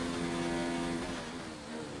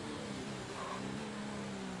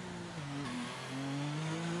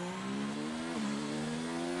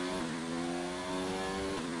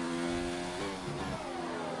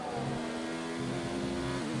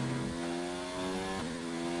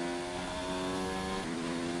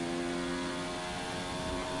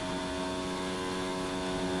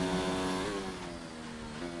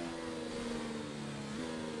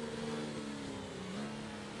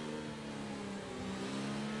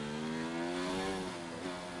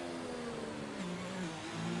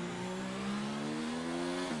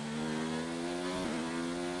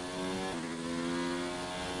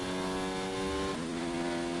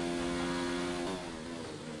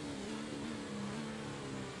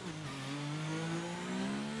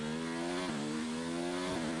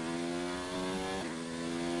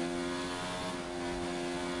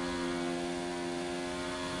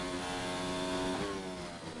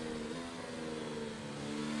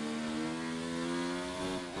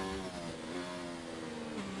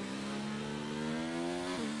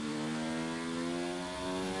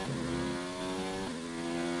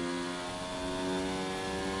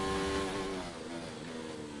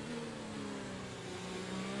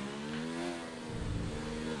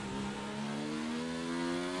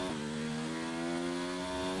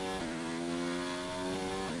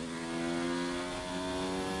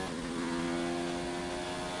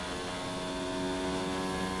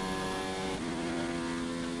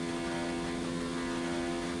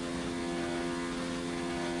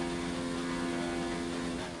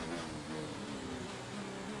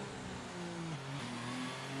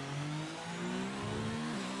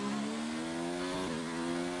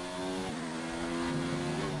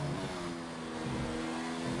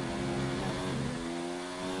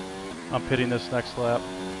 I'm pitting this next lap.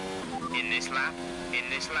 In this lap,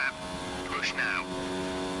 push now.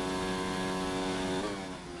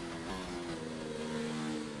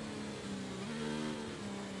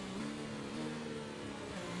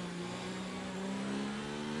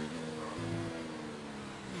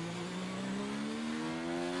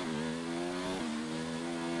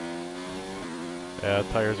 Yeah,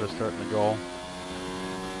 tires are starting to go.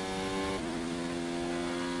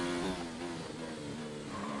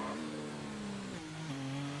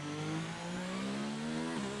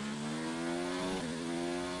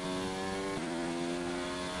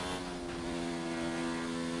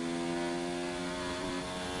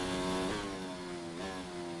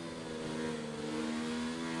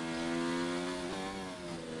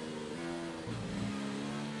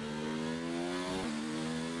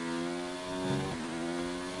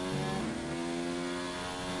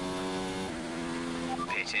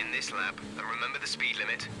 In this lap, and remember the speed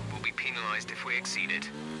limit. We'll be penalised if we exceed it.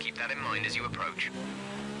 Keep that in mind as you approach.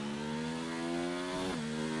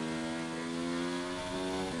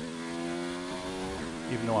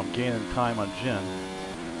 Even though I'm gaining time on Jin.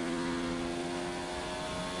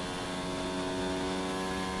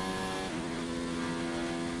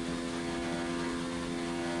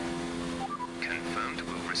 Confirmed.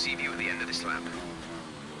 We'll receive you at the end of this lap.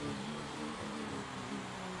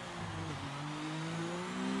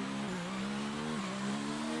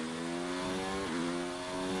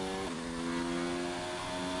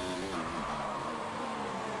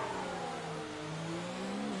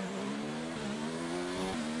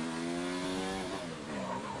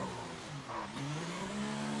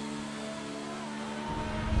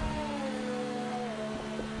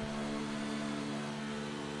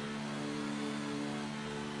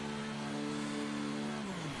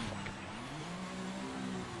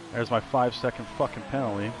 There's my 5-second fucking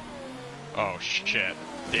penalty. Oh shit.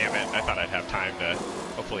 Damn it. I thought I'd have time to...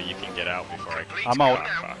 Hopefully you can get out before I... I'm out.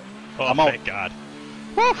 Fuck. Oh, I'm out. thank God.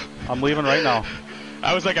 Woo! I'm leaving right now.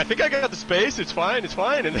 I was like, I think I got the space. It's fine. It's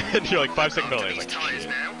fine. And then you're like 5 second After penalty. these Like, tyres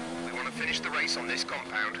shit. now, we want to finish the race on this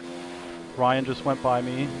compound. Ryan just went by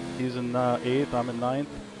me. He's in 8th. I'm in 9th.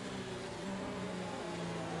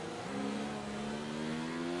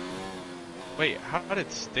 Wait, how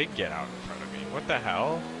did Stig get out in front of me? What the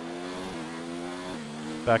hell?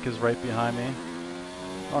 Beck is right behind me.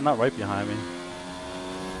 Oh, not right behind me.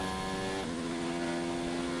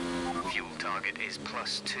 Fuel target is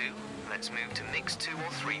 +2. Let's move to mix 2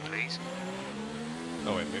 or 3, please.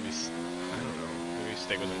 Oh wait, maybe... I don't know. Maybe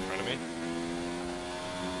Stig was in front of me?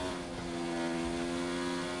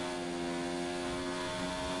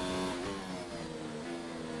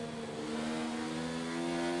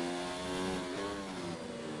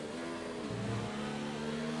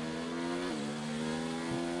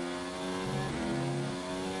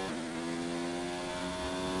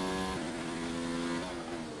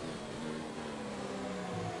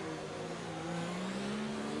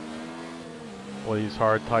 Boy, these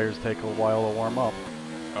hard tires take a while to warm up.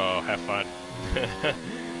 Oh, have fun.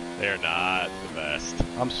 They are not the best.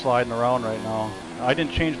 I'm sliding around right now. I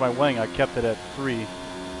didn't change my wing. I kept it at 3.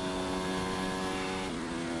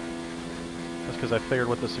 That's because I figured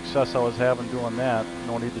with the success I was having doing that,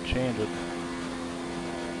 no need to change it.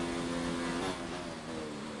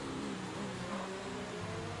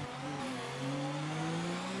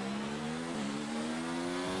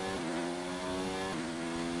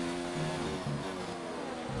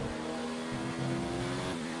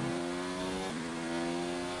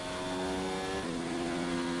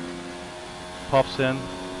 Puffs in.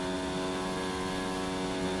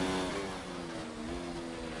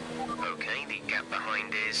 Okay, the gap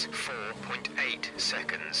behind is 4.8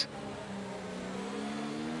 seconds.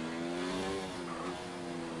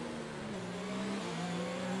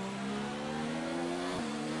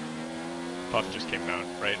 Puff just came out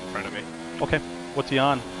right in front of me. Okay, what's he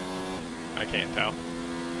on? I can't tell.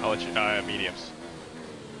 I'll let you... mediums.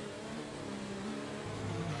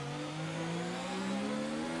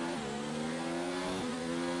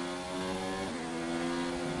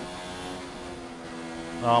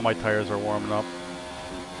 Oh, my tires are warming up.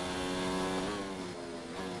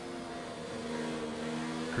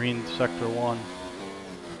 Green sector 1.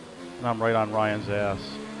 And I'm right on Ryan's ass.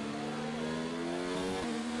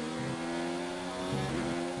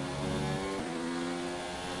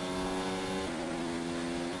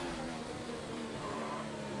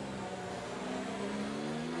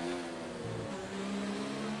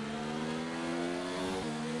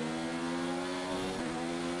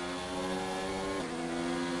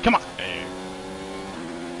 Come on! Hey.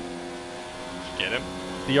 Did you get him?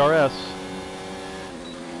 DRS.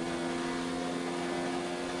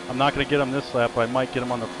 I'm not going to get him this lap, but I might get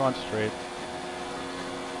him on the front straight.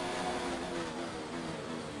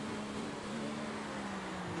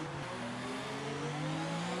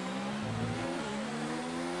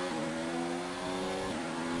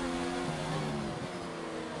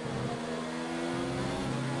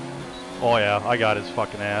 Oh yeah, I got his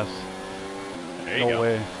fucking ass. There you go. No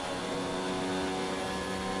way.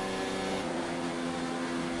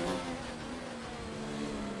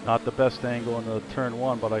 Not the best angle in the turn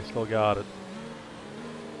one, but I still got it.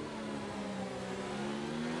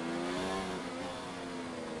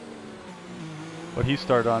 But he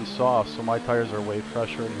started on soft, so my tires are way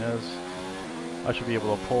fresher than his. I should be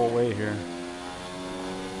able to pull away here.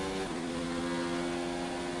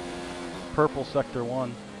 Purple sector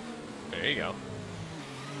 1. There you go.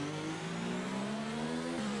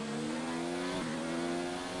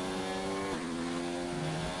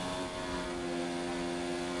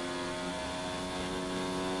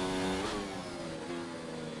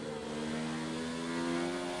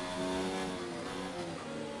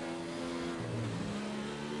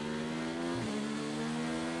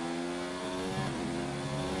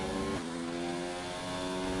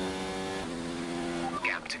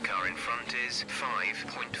 Gap to car in front is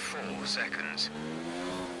 5.4 seconds.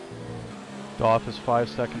 Doff is 5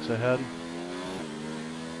 seconds ahead.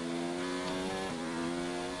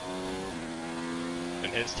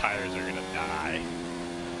 And his tires are gonna die.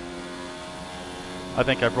 I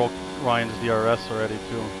think I broke Ryan's DRS already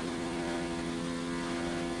too.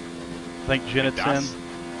 I think Jinnet's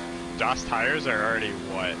in. DOS tires are already,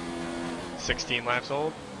 what, 16 laps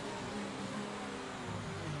old?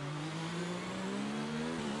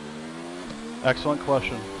 Excellent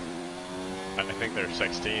question. I think they're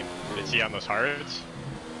 16. Is he on those hards?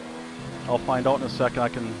 I'll find out in a second. I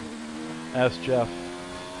can ask Jeff.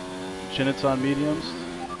 Jinnet's on mediums.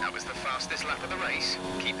 That was the fastest lap of the race.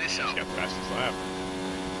 Keep this He's up. got the fastest lap.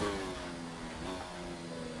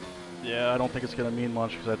 Yeah, I don't think it's going to mean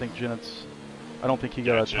much because I think Jinnet's... I don't think he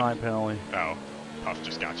got a time penalty. Oh, Puff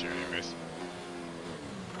just got you anyways.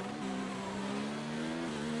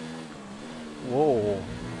 Whoa.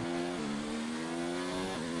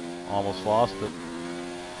 Almost lost it.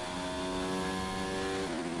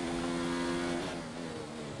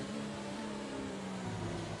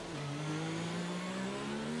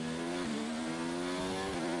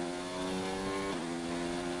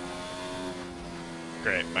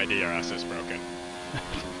 Great, my DRS is broken.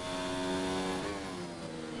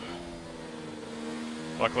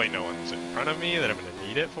 Luckily no one's in front of me that I'm going to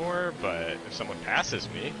need it for, but if someone passes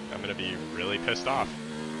me, I'm going to be really pissed off.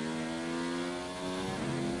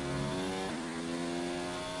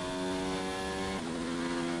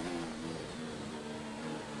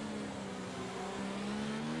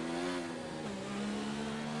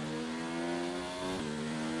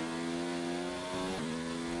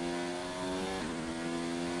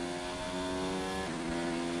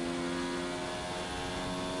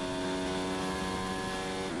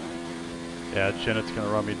 Yeah, Jinnet's going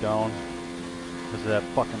to run me down because of that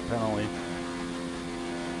fucking penalty.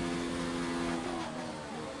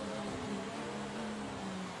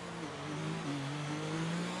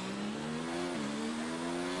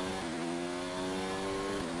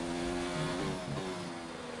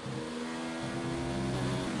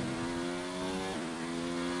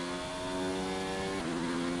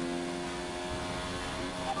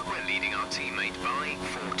 We're leading our teammate by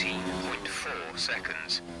 14.4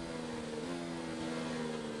 seconds.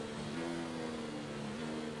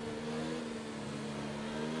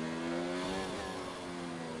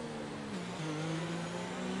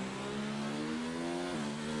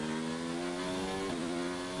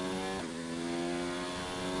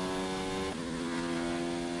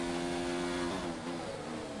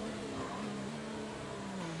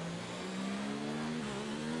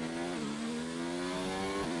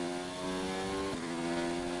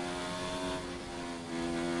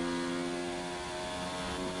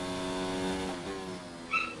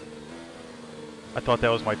 I thought that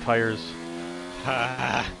was my tires.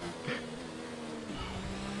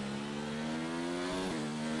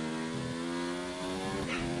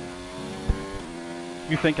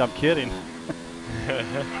 You think I'm kidding?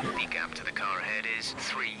 The gap to the car ahead is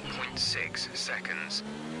 3.6 seconds.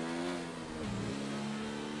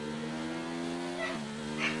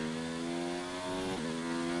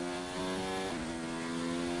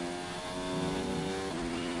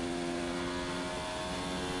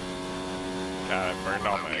 God, I burned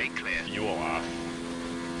all my Okay, clear. fuel off.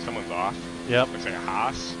 Someone's off. Yep. Looks like a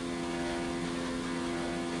Haas.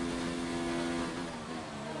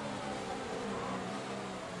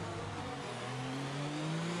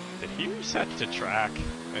 Did he reset to track?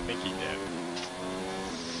 I think he did.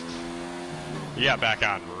 He got back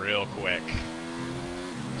on real quick.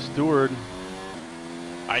 Steward.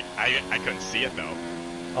 I couldn't see it though.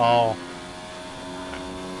 Oh.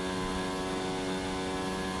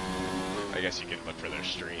 I guess you could look for their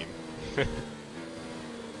stream. It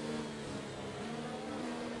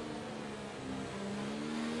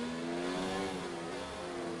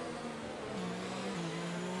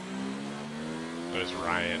was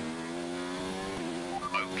Ryan.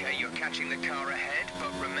 Okay, you're catching the car ahead,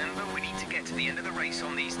 but remember, we need to get to the end of the race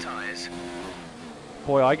on these tires.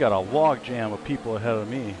 Boy, I got a log jam of people ahead of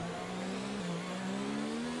me.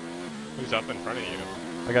 Who's up in front of you?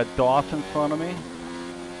 I got Doth in front of me.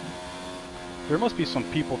 There must be some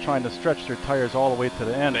people trying to stretch their tires all the way to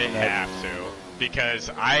the end. They have to. Because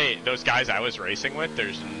those guys I was racing with,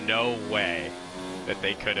 there's no way that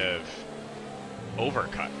they could have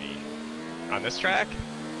overcut me. On this track,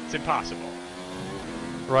 it's impossible.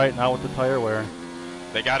 Right, now with the tire wear.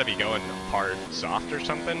 They gotta be going hard, soft or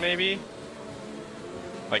something, maybe?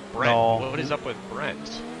 Like Brent. No. What is up with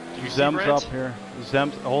Brent? Do you see Zem's Brent? up here.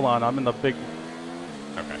 Zem's, hold on, I'm in the big...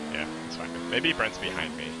 Okay, yeah, that's fine. Maybe Brent's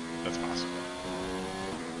behind me. That's possible.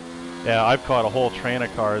 Yeah, I've caught a whole train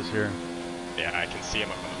of cars here. Yeah, I can see him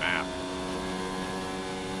up on the map.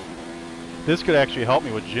 This could actually help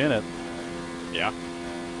me with Jinnit. Yeah?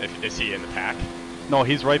 Is he in the pack? No,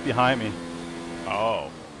 he's right behind me. Oh.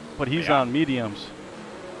 But he's Yeah. on mediums.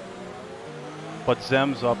 But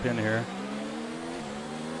Zem's up in here.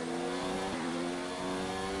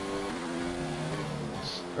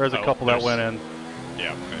 There's a couple that went in.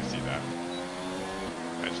 Yeah, I see that.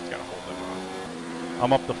 I just gotta hold them off.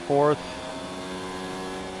 I'm up to 4th.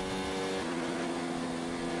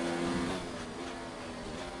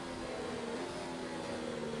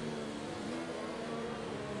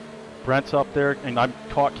 Brent's up there, and I'm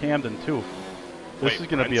caught Camden too. This is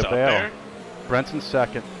going to be a Brent's up battle. there? Brent's in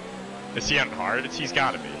 2nd. Is he on hards? He's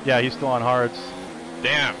gotta be. Yeah, he's still on hards.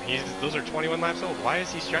 Damn, those are 21 laps old. Why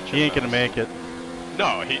is he stretching He ain't going to those? make it.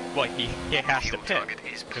 No, he has to pit.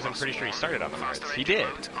 Because I'm pretty sure he started on the hards. He did.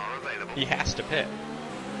 He has to pit.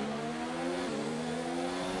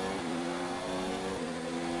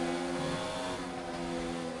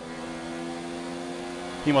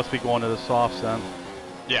 He must be going to the softs then.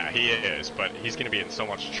 Yeah, he is, but he's going to be in so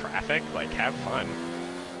much traffic. Like, have fun.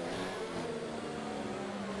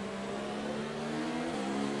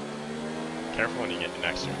 Careful when you get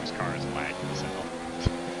next to him. His car is lagging as hell.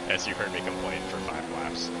 As you heard me complain for 5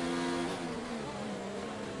 laps.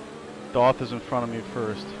 Doth is in front of me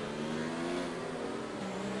first.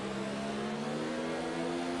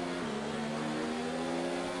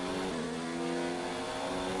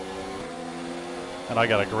 And I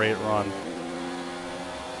got a great run.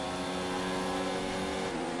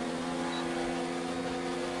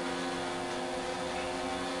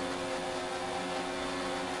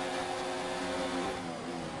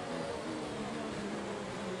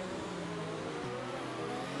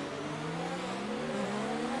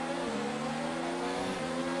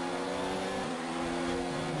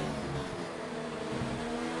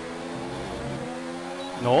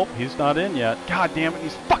 Nope, he's not in yet. God damn it,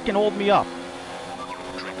 he's fucking holding me up.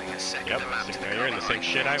 Yep, so now you're in the same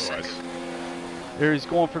shit I was. There he's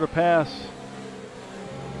going for the pass.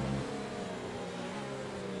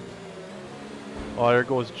 Oh, there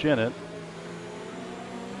goes Jinnit.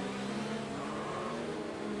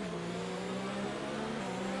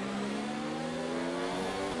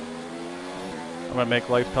 I'm gonna make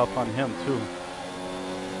life tough on him too.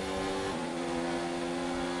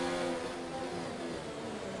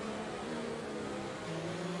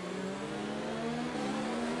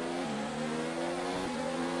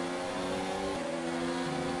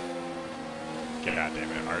 God damn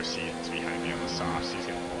it, RC is behind me on the softs. He's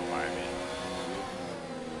gonna blow by me.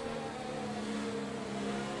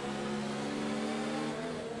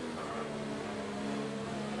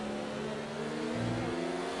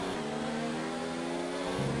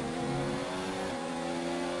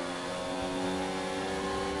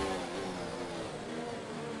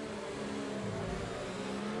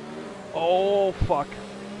 Oh fuck.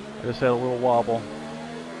 I just had a little wobble.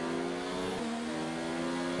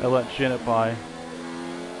 I let Jinnit by.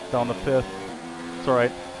 Down the 5th. It's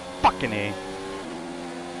alright. Fucking A.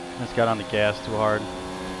 Just got on the gas too hard.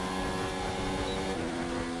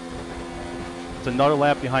 It's another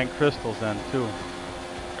lap behind Crystals then too.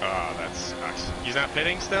 Oh, that sucks. He's not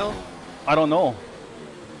pitting still? I don't know.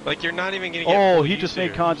 Like, you're not even gonna get Oh, full he just made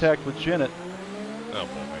usage. contact with Jinnit. Oh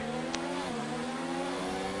boy.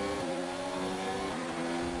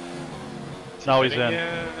 Now he's hitting in.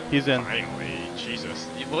 ya? He's in. Finally, Jesus.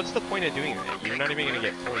 What's the point of doing that? You're not even gonna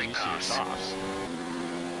get full use of your softs.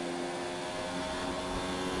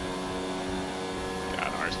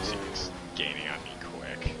 God, RC6 gaining on me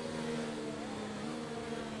quick.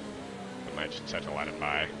 I might just have to let him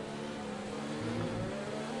by.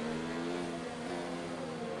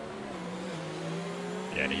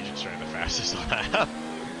 Yeah, he just ran the fastest lap.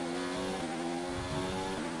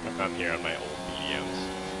 I'm here on my old mediums.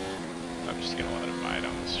 I'm just gonna let him buy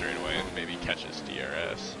down the straightaway and maybe catch his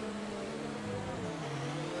DRS.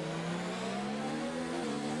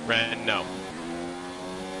 Ren, no.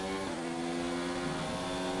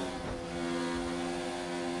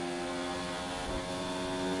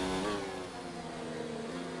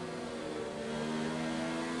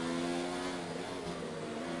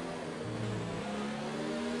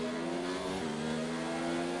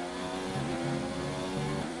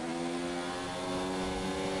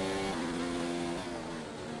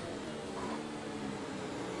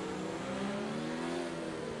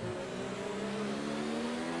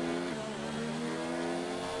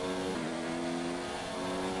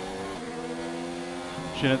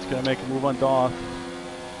 Janet's gonna make a move on Doth.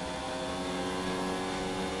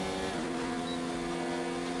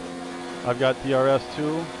 I've got DRS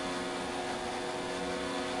too.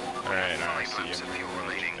 Alright, I see him.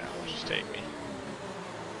 That will just take me.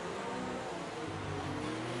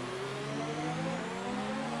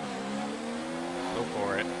 Go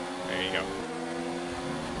for it. There you go.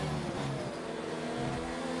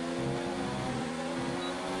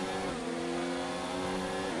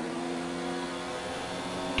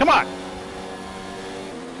 Come on!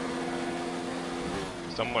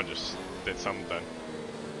 Someone just did something.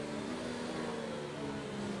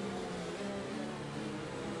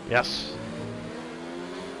 Yes.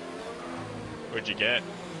 What'd you get?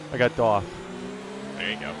 I got Doth. There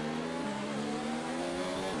you go.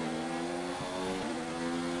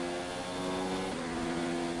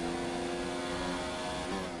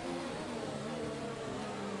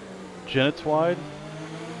 Janet's wide.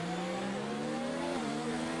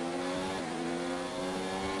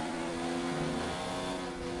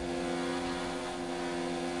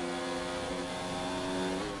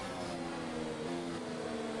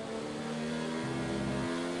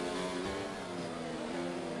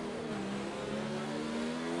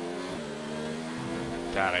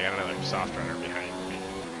 God, I got another soft runner behind me.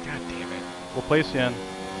 God damn it. We'll place you in.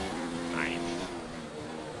 Ninth.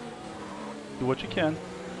 Do what you can.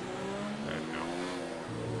 I don't know.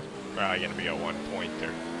 Probably gonna be a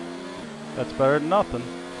 1-pointer. That's better than nothing.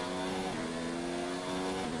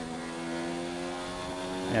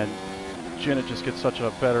 And Janet just gets such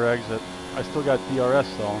a better exit. I still got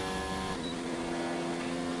DRS though.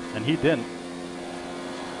 And he didn't.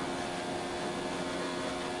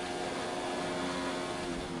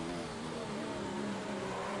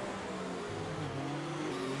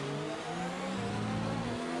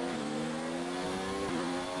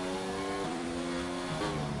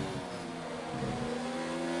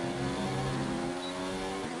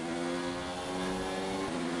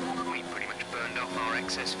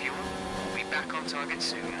 Excess fuel. We'll be back on target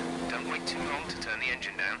soon. Don't wait too long to turn the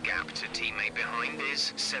engine down. Gap to teammate behind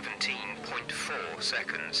is 17.4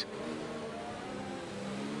 seconds.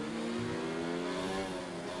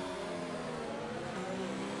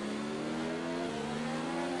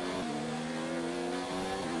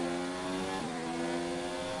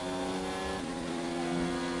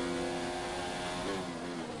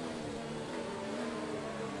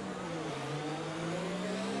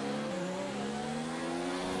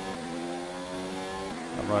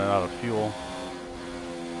 I'm running out of fuel.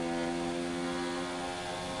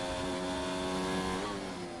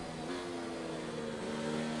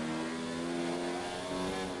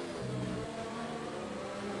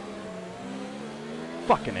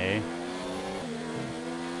 Fucking A.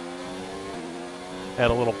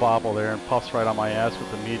 Had a little bobble there and puffs right on my ass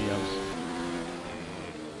with the mediums.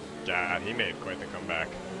 God, he made quite the comeback.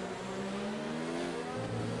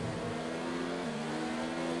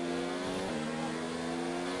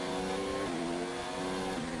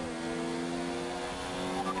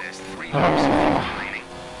 There's 3 laps remaining.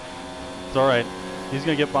 It's alright. He's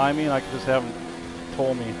gonna get by me and I can just have him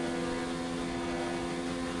toll me.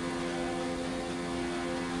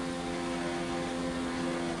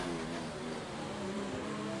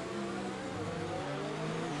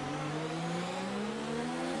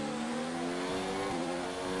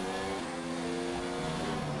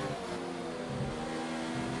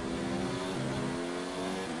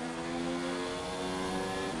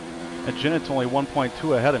 And Janet's only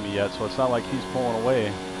 1.2 ahead of me yet, so it's not like he's pulling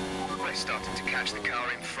away. Well, I started to catch the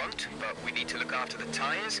car in front, but we need to look after the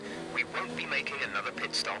tyres. We won't be making another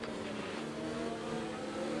pit stop.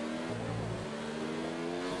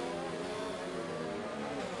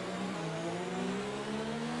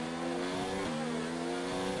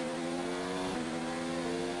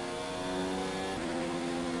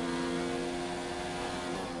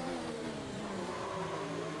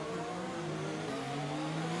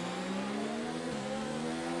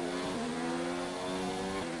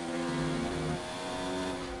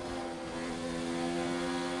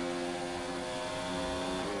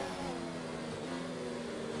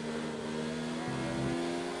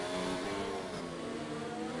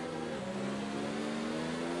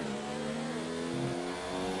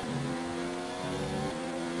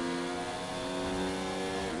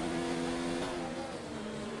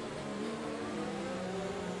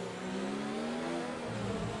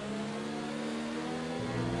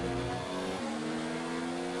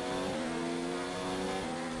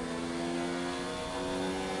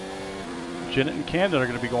 Janet and Camden are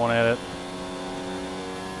going to be going at it.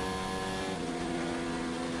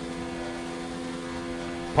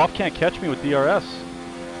 Puff can't catch me with DRS.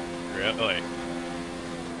 Really?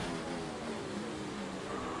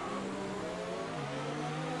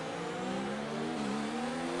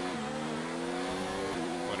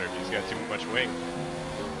 Wonder if he's got too much wing.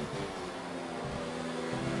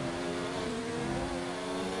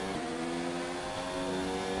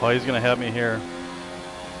 Oh, he's going to have me here.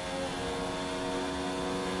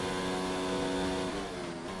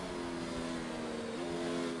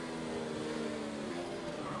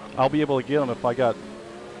 I'll be able to get him if I got...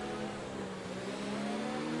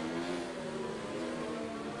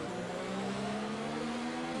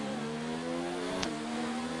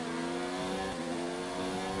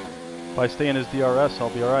 If I stay in his DRS,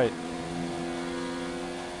 I'll be alright.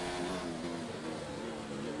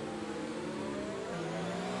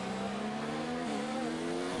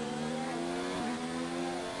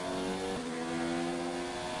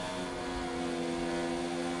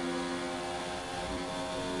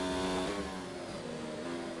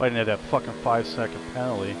 I didn't have that fucking 5-second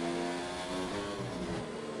penalty.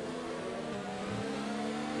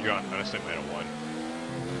 You honestly might have won.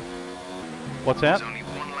 What's that? There's only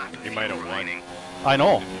one lap of You might have fuel won. remaining. I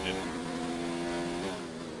know. If you didn't.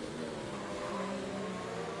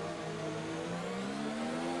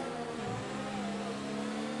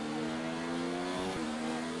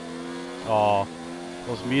 Oh,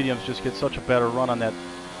 those mediums just get such a better run on that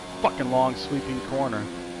fucking long sweeping corner.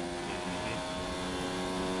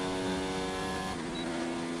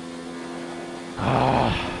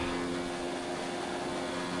 Ah.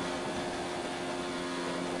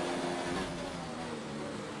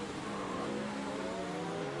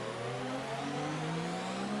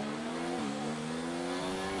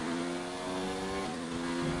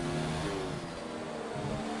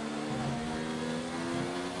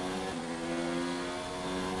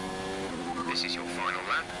 This is your final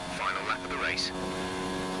lap of the race.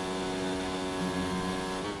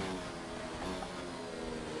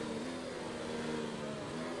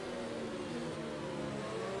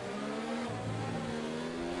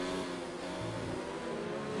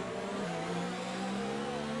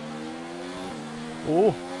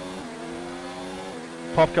 Ooh.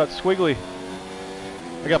 Puff got squiggly.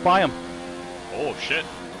 I got by him. Oh shit.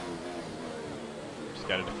 Just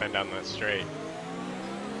gotta defend down that straight.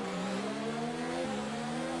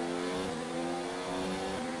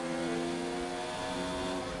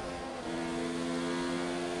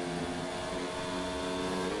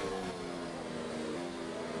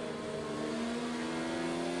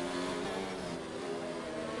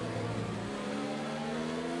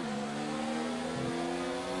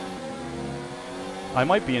 I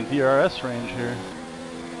might be in DRS range here.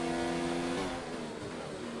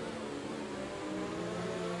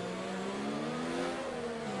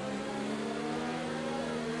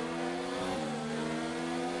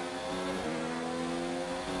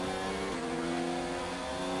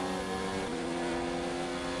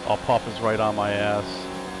 Oh, Puff is right on my ass.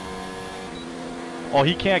 Oh,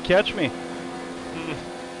 he can't catch me.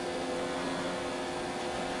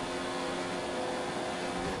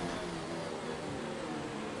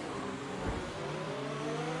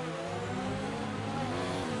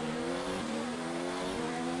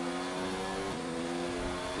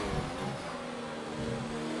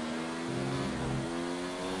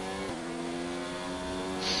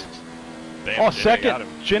 Damn, Oh, Janet got second.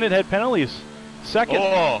 him. Janet had penalties. Second.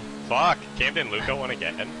 Oh, fuck. Camden Luca won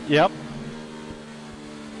again. Yep.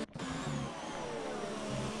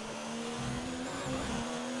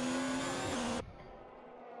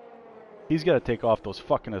 He's got to take off those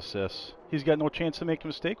fucking assists. He's got no chance to make a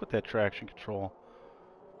mistake with that traction control.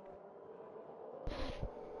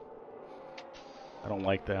 I don't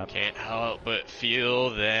like that. Can't help but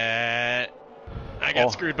feel that I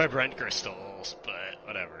got screwed by Brent Crystals, but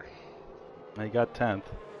whatever. I got 10th.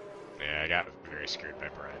 Yeah, I got very screwed by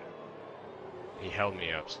Brent. He held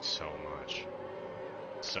me up so much.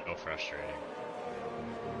 So frustrating.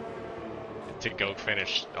 To go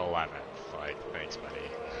finish 11th, like, thanks, buddy.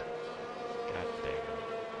 God damn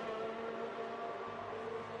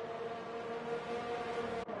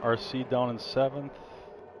it. RC down in 7th.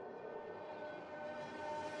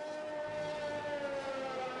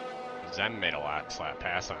 Zem made a slap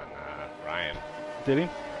pass on Ryan. Did he?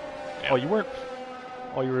 Yeah. Oh, you weren't.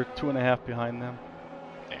 Oh, you were 2.5 behind them.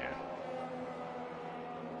 Yeah.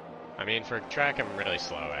 I mean, for a track I'm really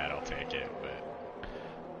slow at, I'll take it, but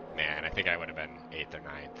man, I think I would have been 8th or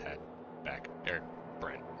 9th had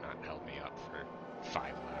Brent not held me up for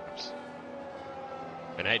 5 laps.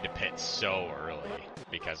 And I had to pit so early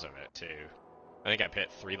because of it, too. I think I pit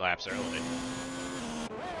 3 laps early.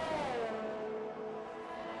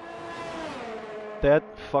 That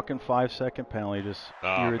fucking 5-second penalty just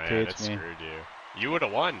irritates me. Screwed you. You would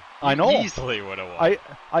have won. I know. Easily would have won.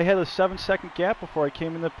 I had a 7-second gap before I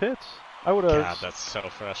came in the pits. I would have. God, that's so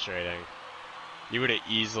frustrating. You would have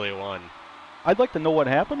easily won. I'd like to know what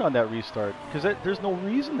happened on that restart, because there's no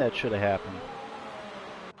reason that should have happened.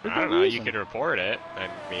 I don't know. You could report it. I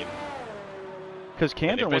mean, because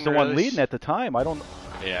Camden was the one leading at the time. I don't.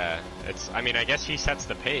 Yeah, I mean, I guess he sets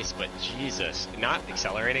the pace, but Jesus, not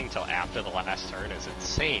accelerating until after the last turn is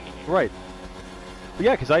insane. Right. But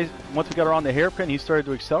yeah, because once we got around the hairpin, he started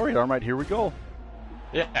to accelerate. All right, here we go.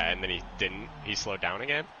 Yeah, and then he didn't. He slowed down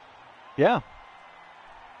again. Yeah.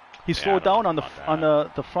 He slowed down on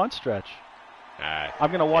the front stretch.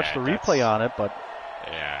 I'm gonna watch the replay on it, but.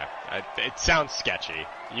 Yeah, it sounds sketchy.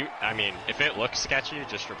 I mean, if it looks sketchy,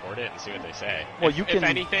 just report it and see what they say. Well, if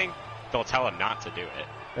anything, they'll tell him not to do it.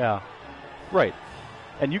 Yeah, right.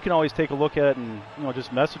 And you can always take a look at it and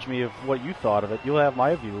just message me of what you thought of it. You'll have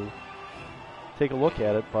my view. Take a look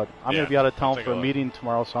at it, but I'm going to be out of town for a meeting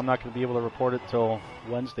tomorrow, so I'm not going to be able to report it till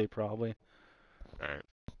Wednesday probably. All right.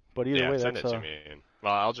 But either way, send that's it to me.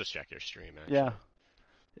 Well, I'll just check your stream. Actually. Yeah.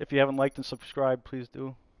 If you haven't liked and subscribed, please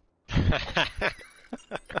do.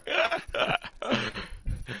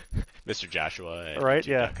 Mr. Joshua. Right?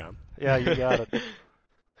 Yeah. Yeah, you got it.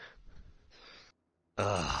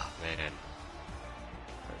 Oh, man.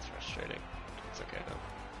 That's frustrating. It's okay, though.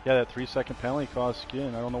 Yeah, that 3-second penalty cost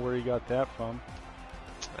skin. I don't know where he got that from.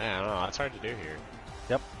 I don't know. That's hard to do here.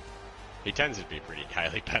 Yep. He tends to be pretty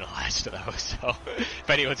highly penalized, though, so if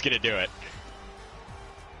anyone's going to do it.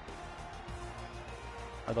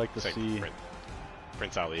 I'd like to see...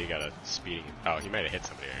 Prince Ali got a speeding... Oh, he might have hit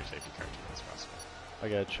somebody in safety car. That's possible. I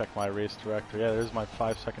got to check my race director. Yeah, there's my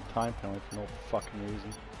 5-second time penalty for no fucking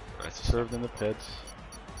reason. That's served in the pits.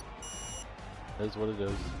 Is what it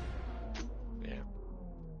is. Yeah.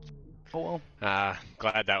 Oh well.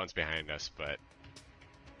 Glad that one's behind us, but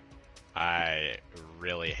I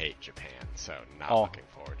really hate Japan, so not looking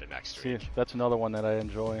forward to next week. That's another one that I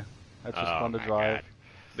enjoy. That's just fun to drive. God.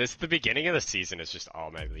 The beginning of the season is just all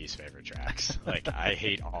my least favorite tracks. Like, I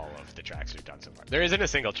hate all of the tracks we've done so far. There isn't a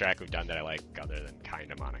single track we've done that I like other than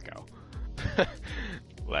kinda Monaco.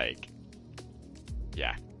 Like,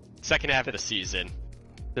 yeah. Second half of the season.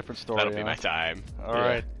 Different story. That'll be my time. All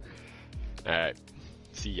right. All right.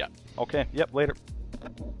 See ya. Okay. Yep. Later.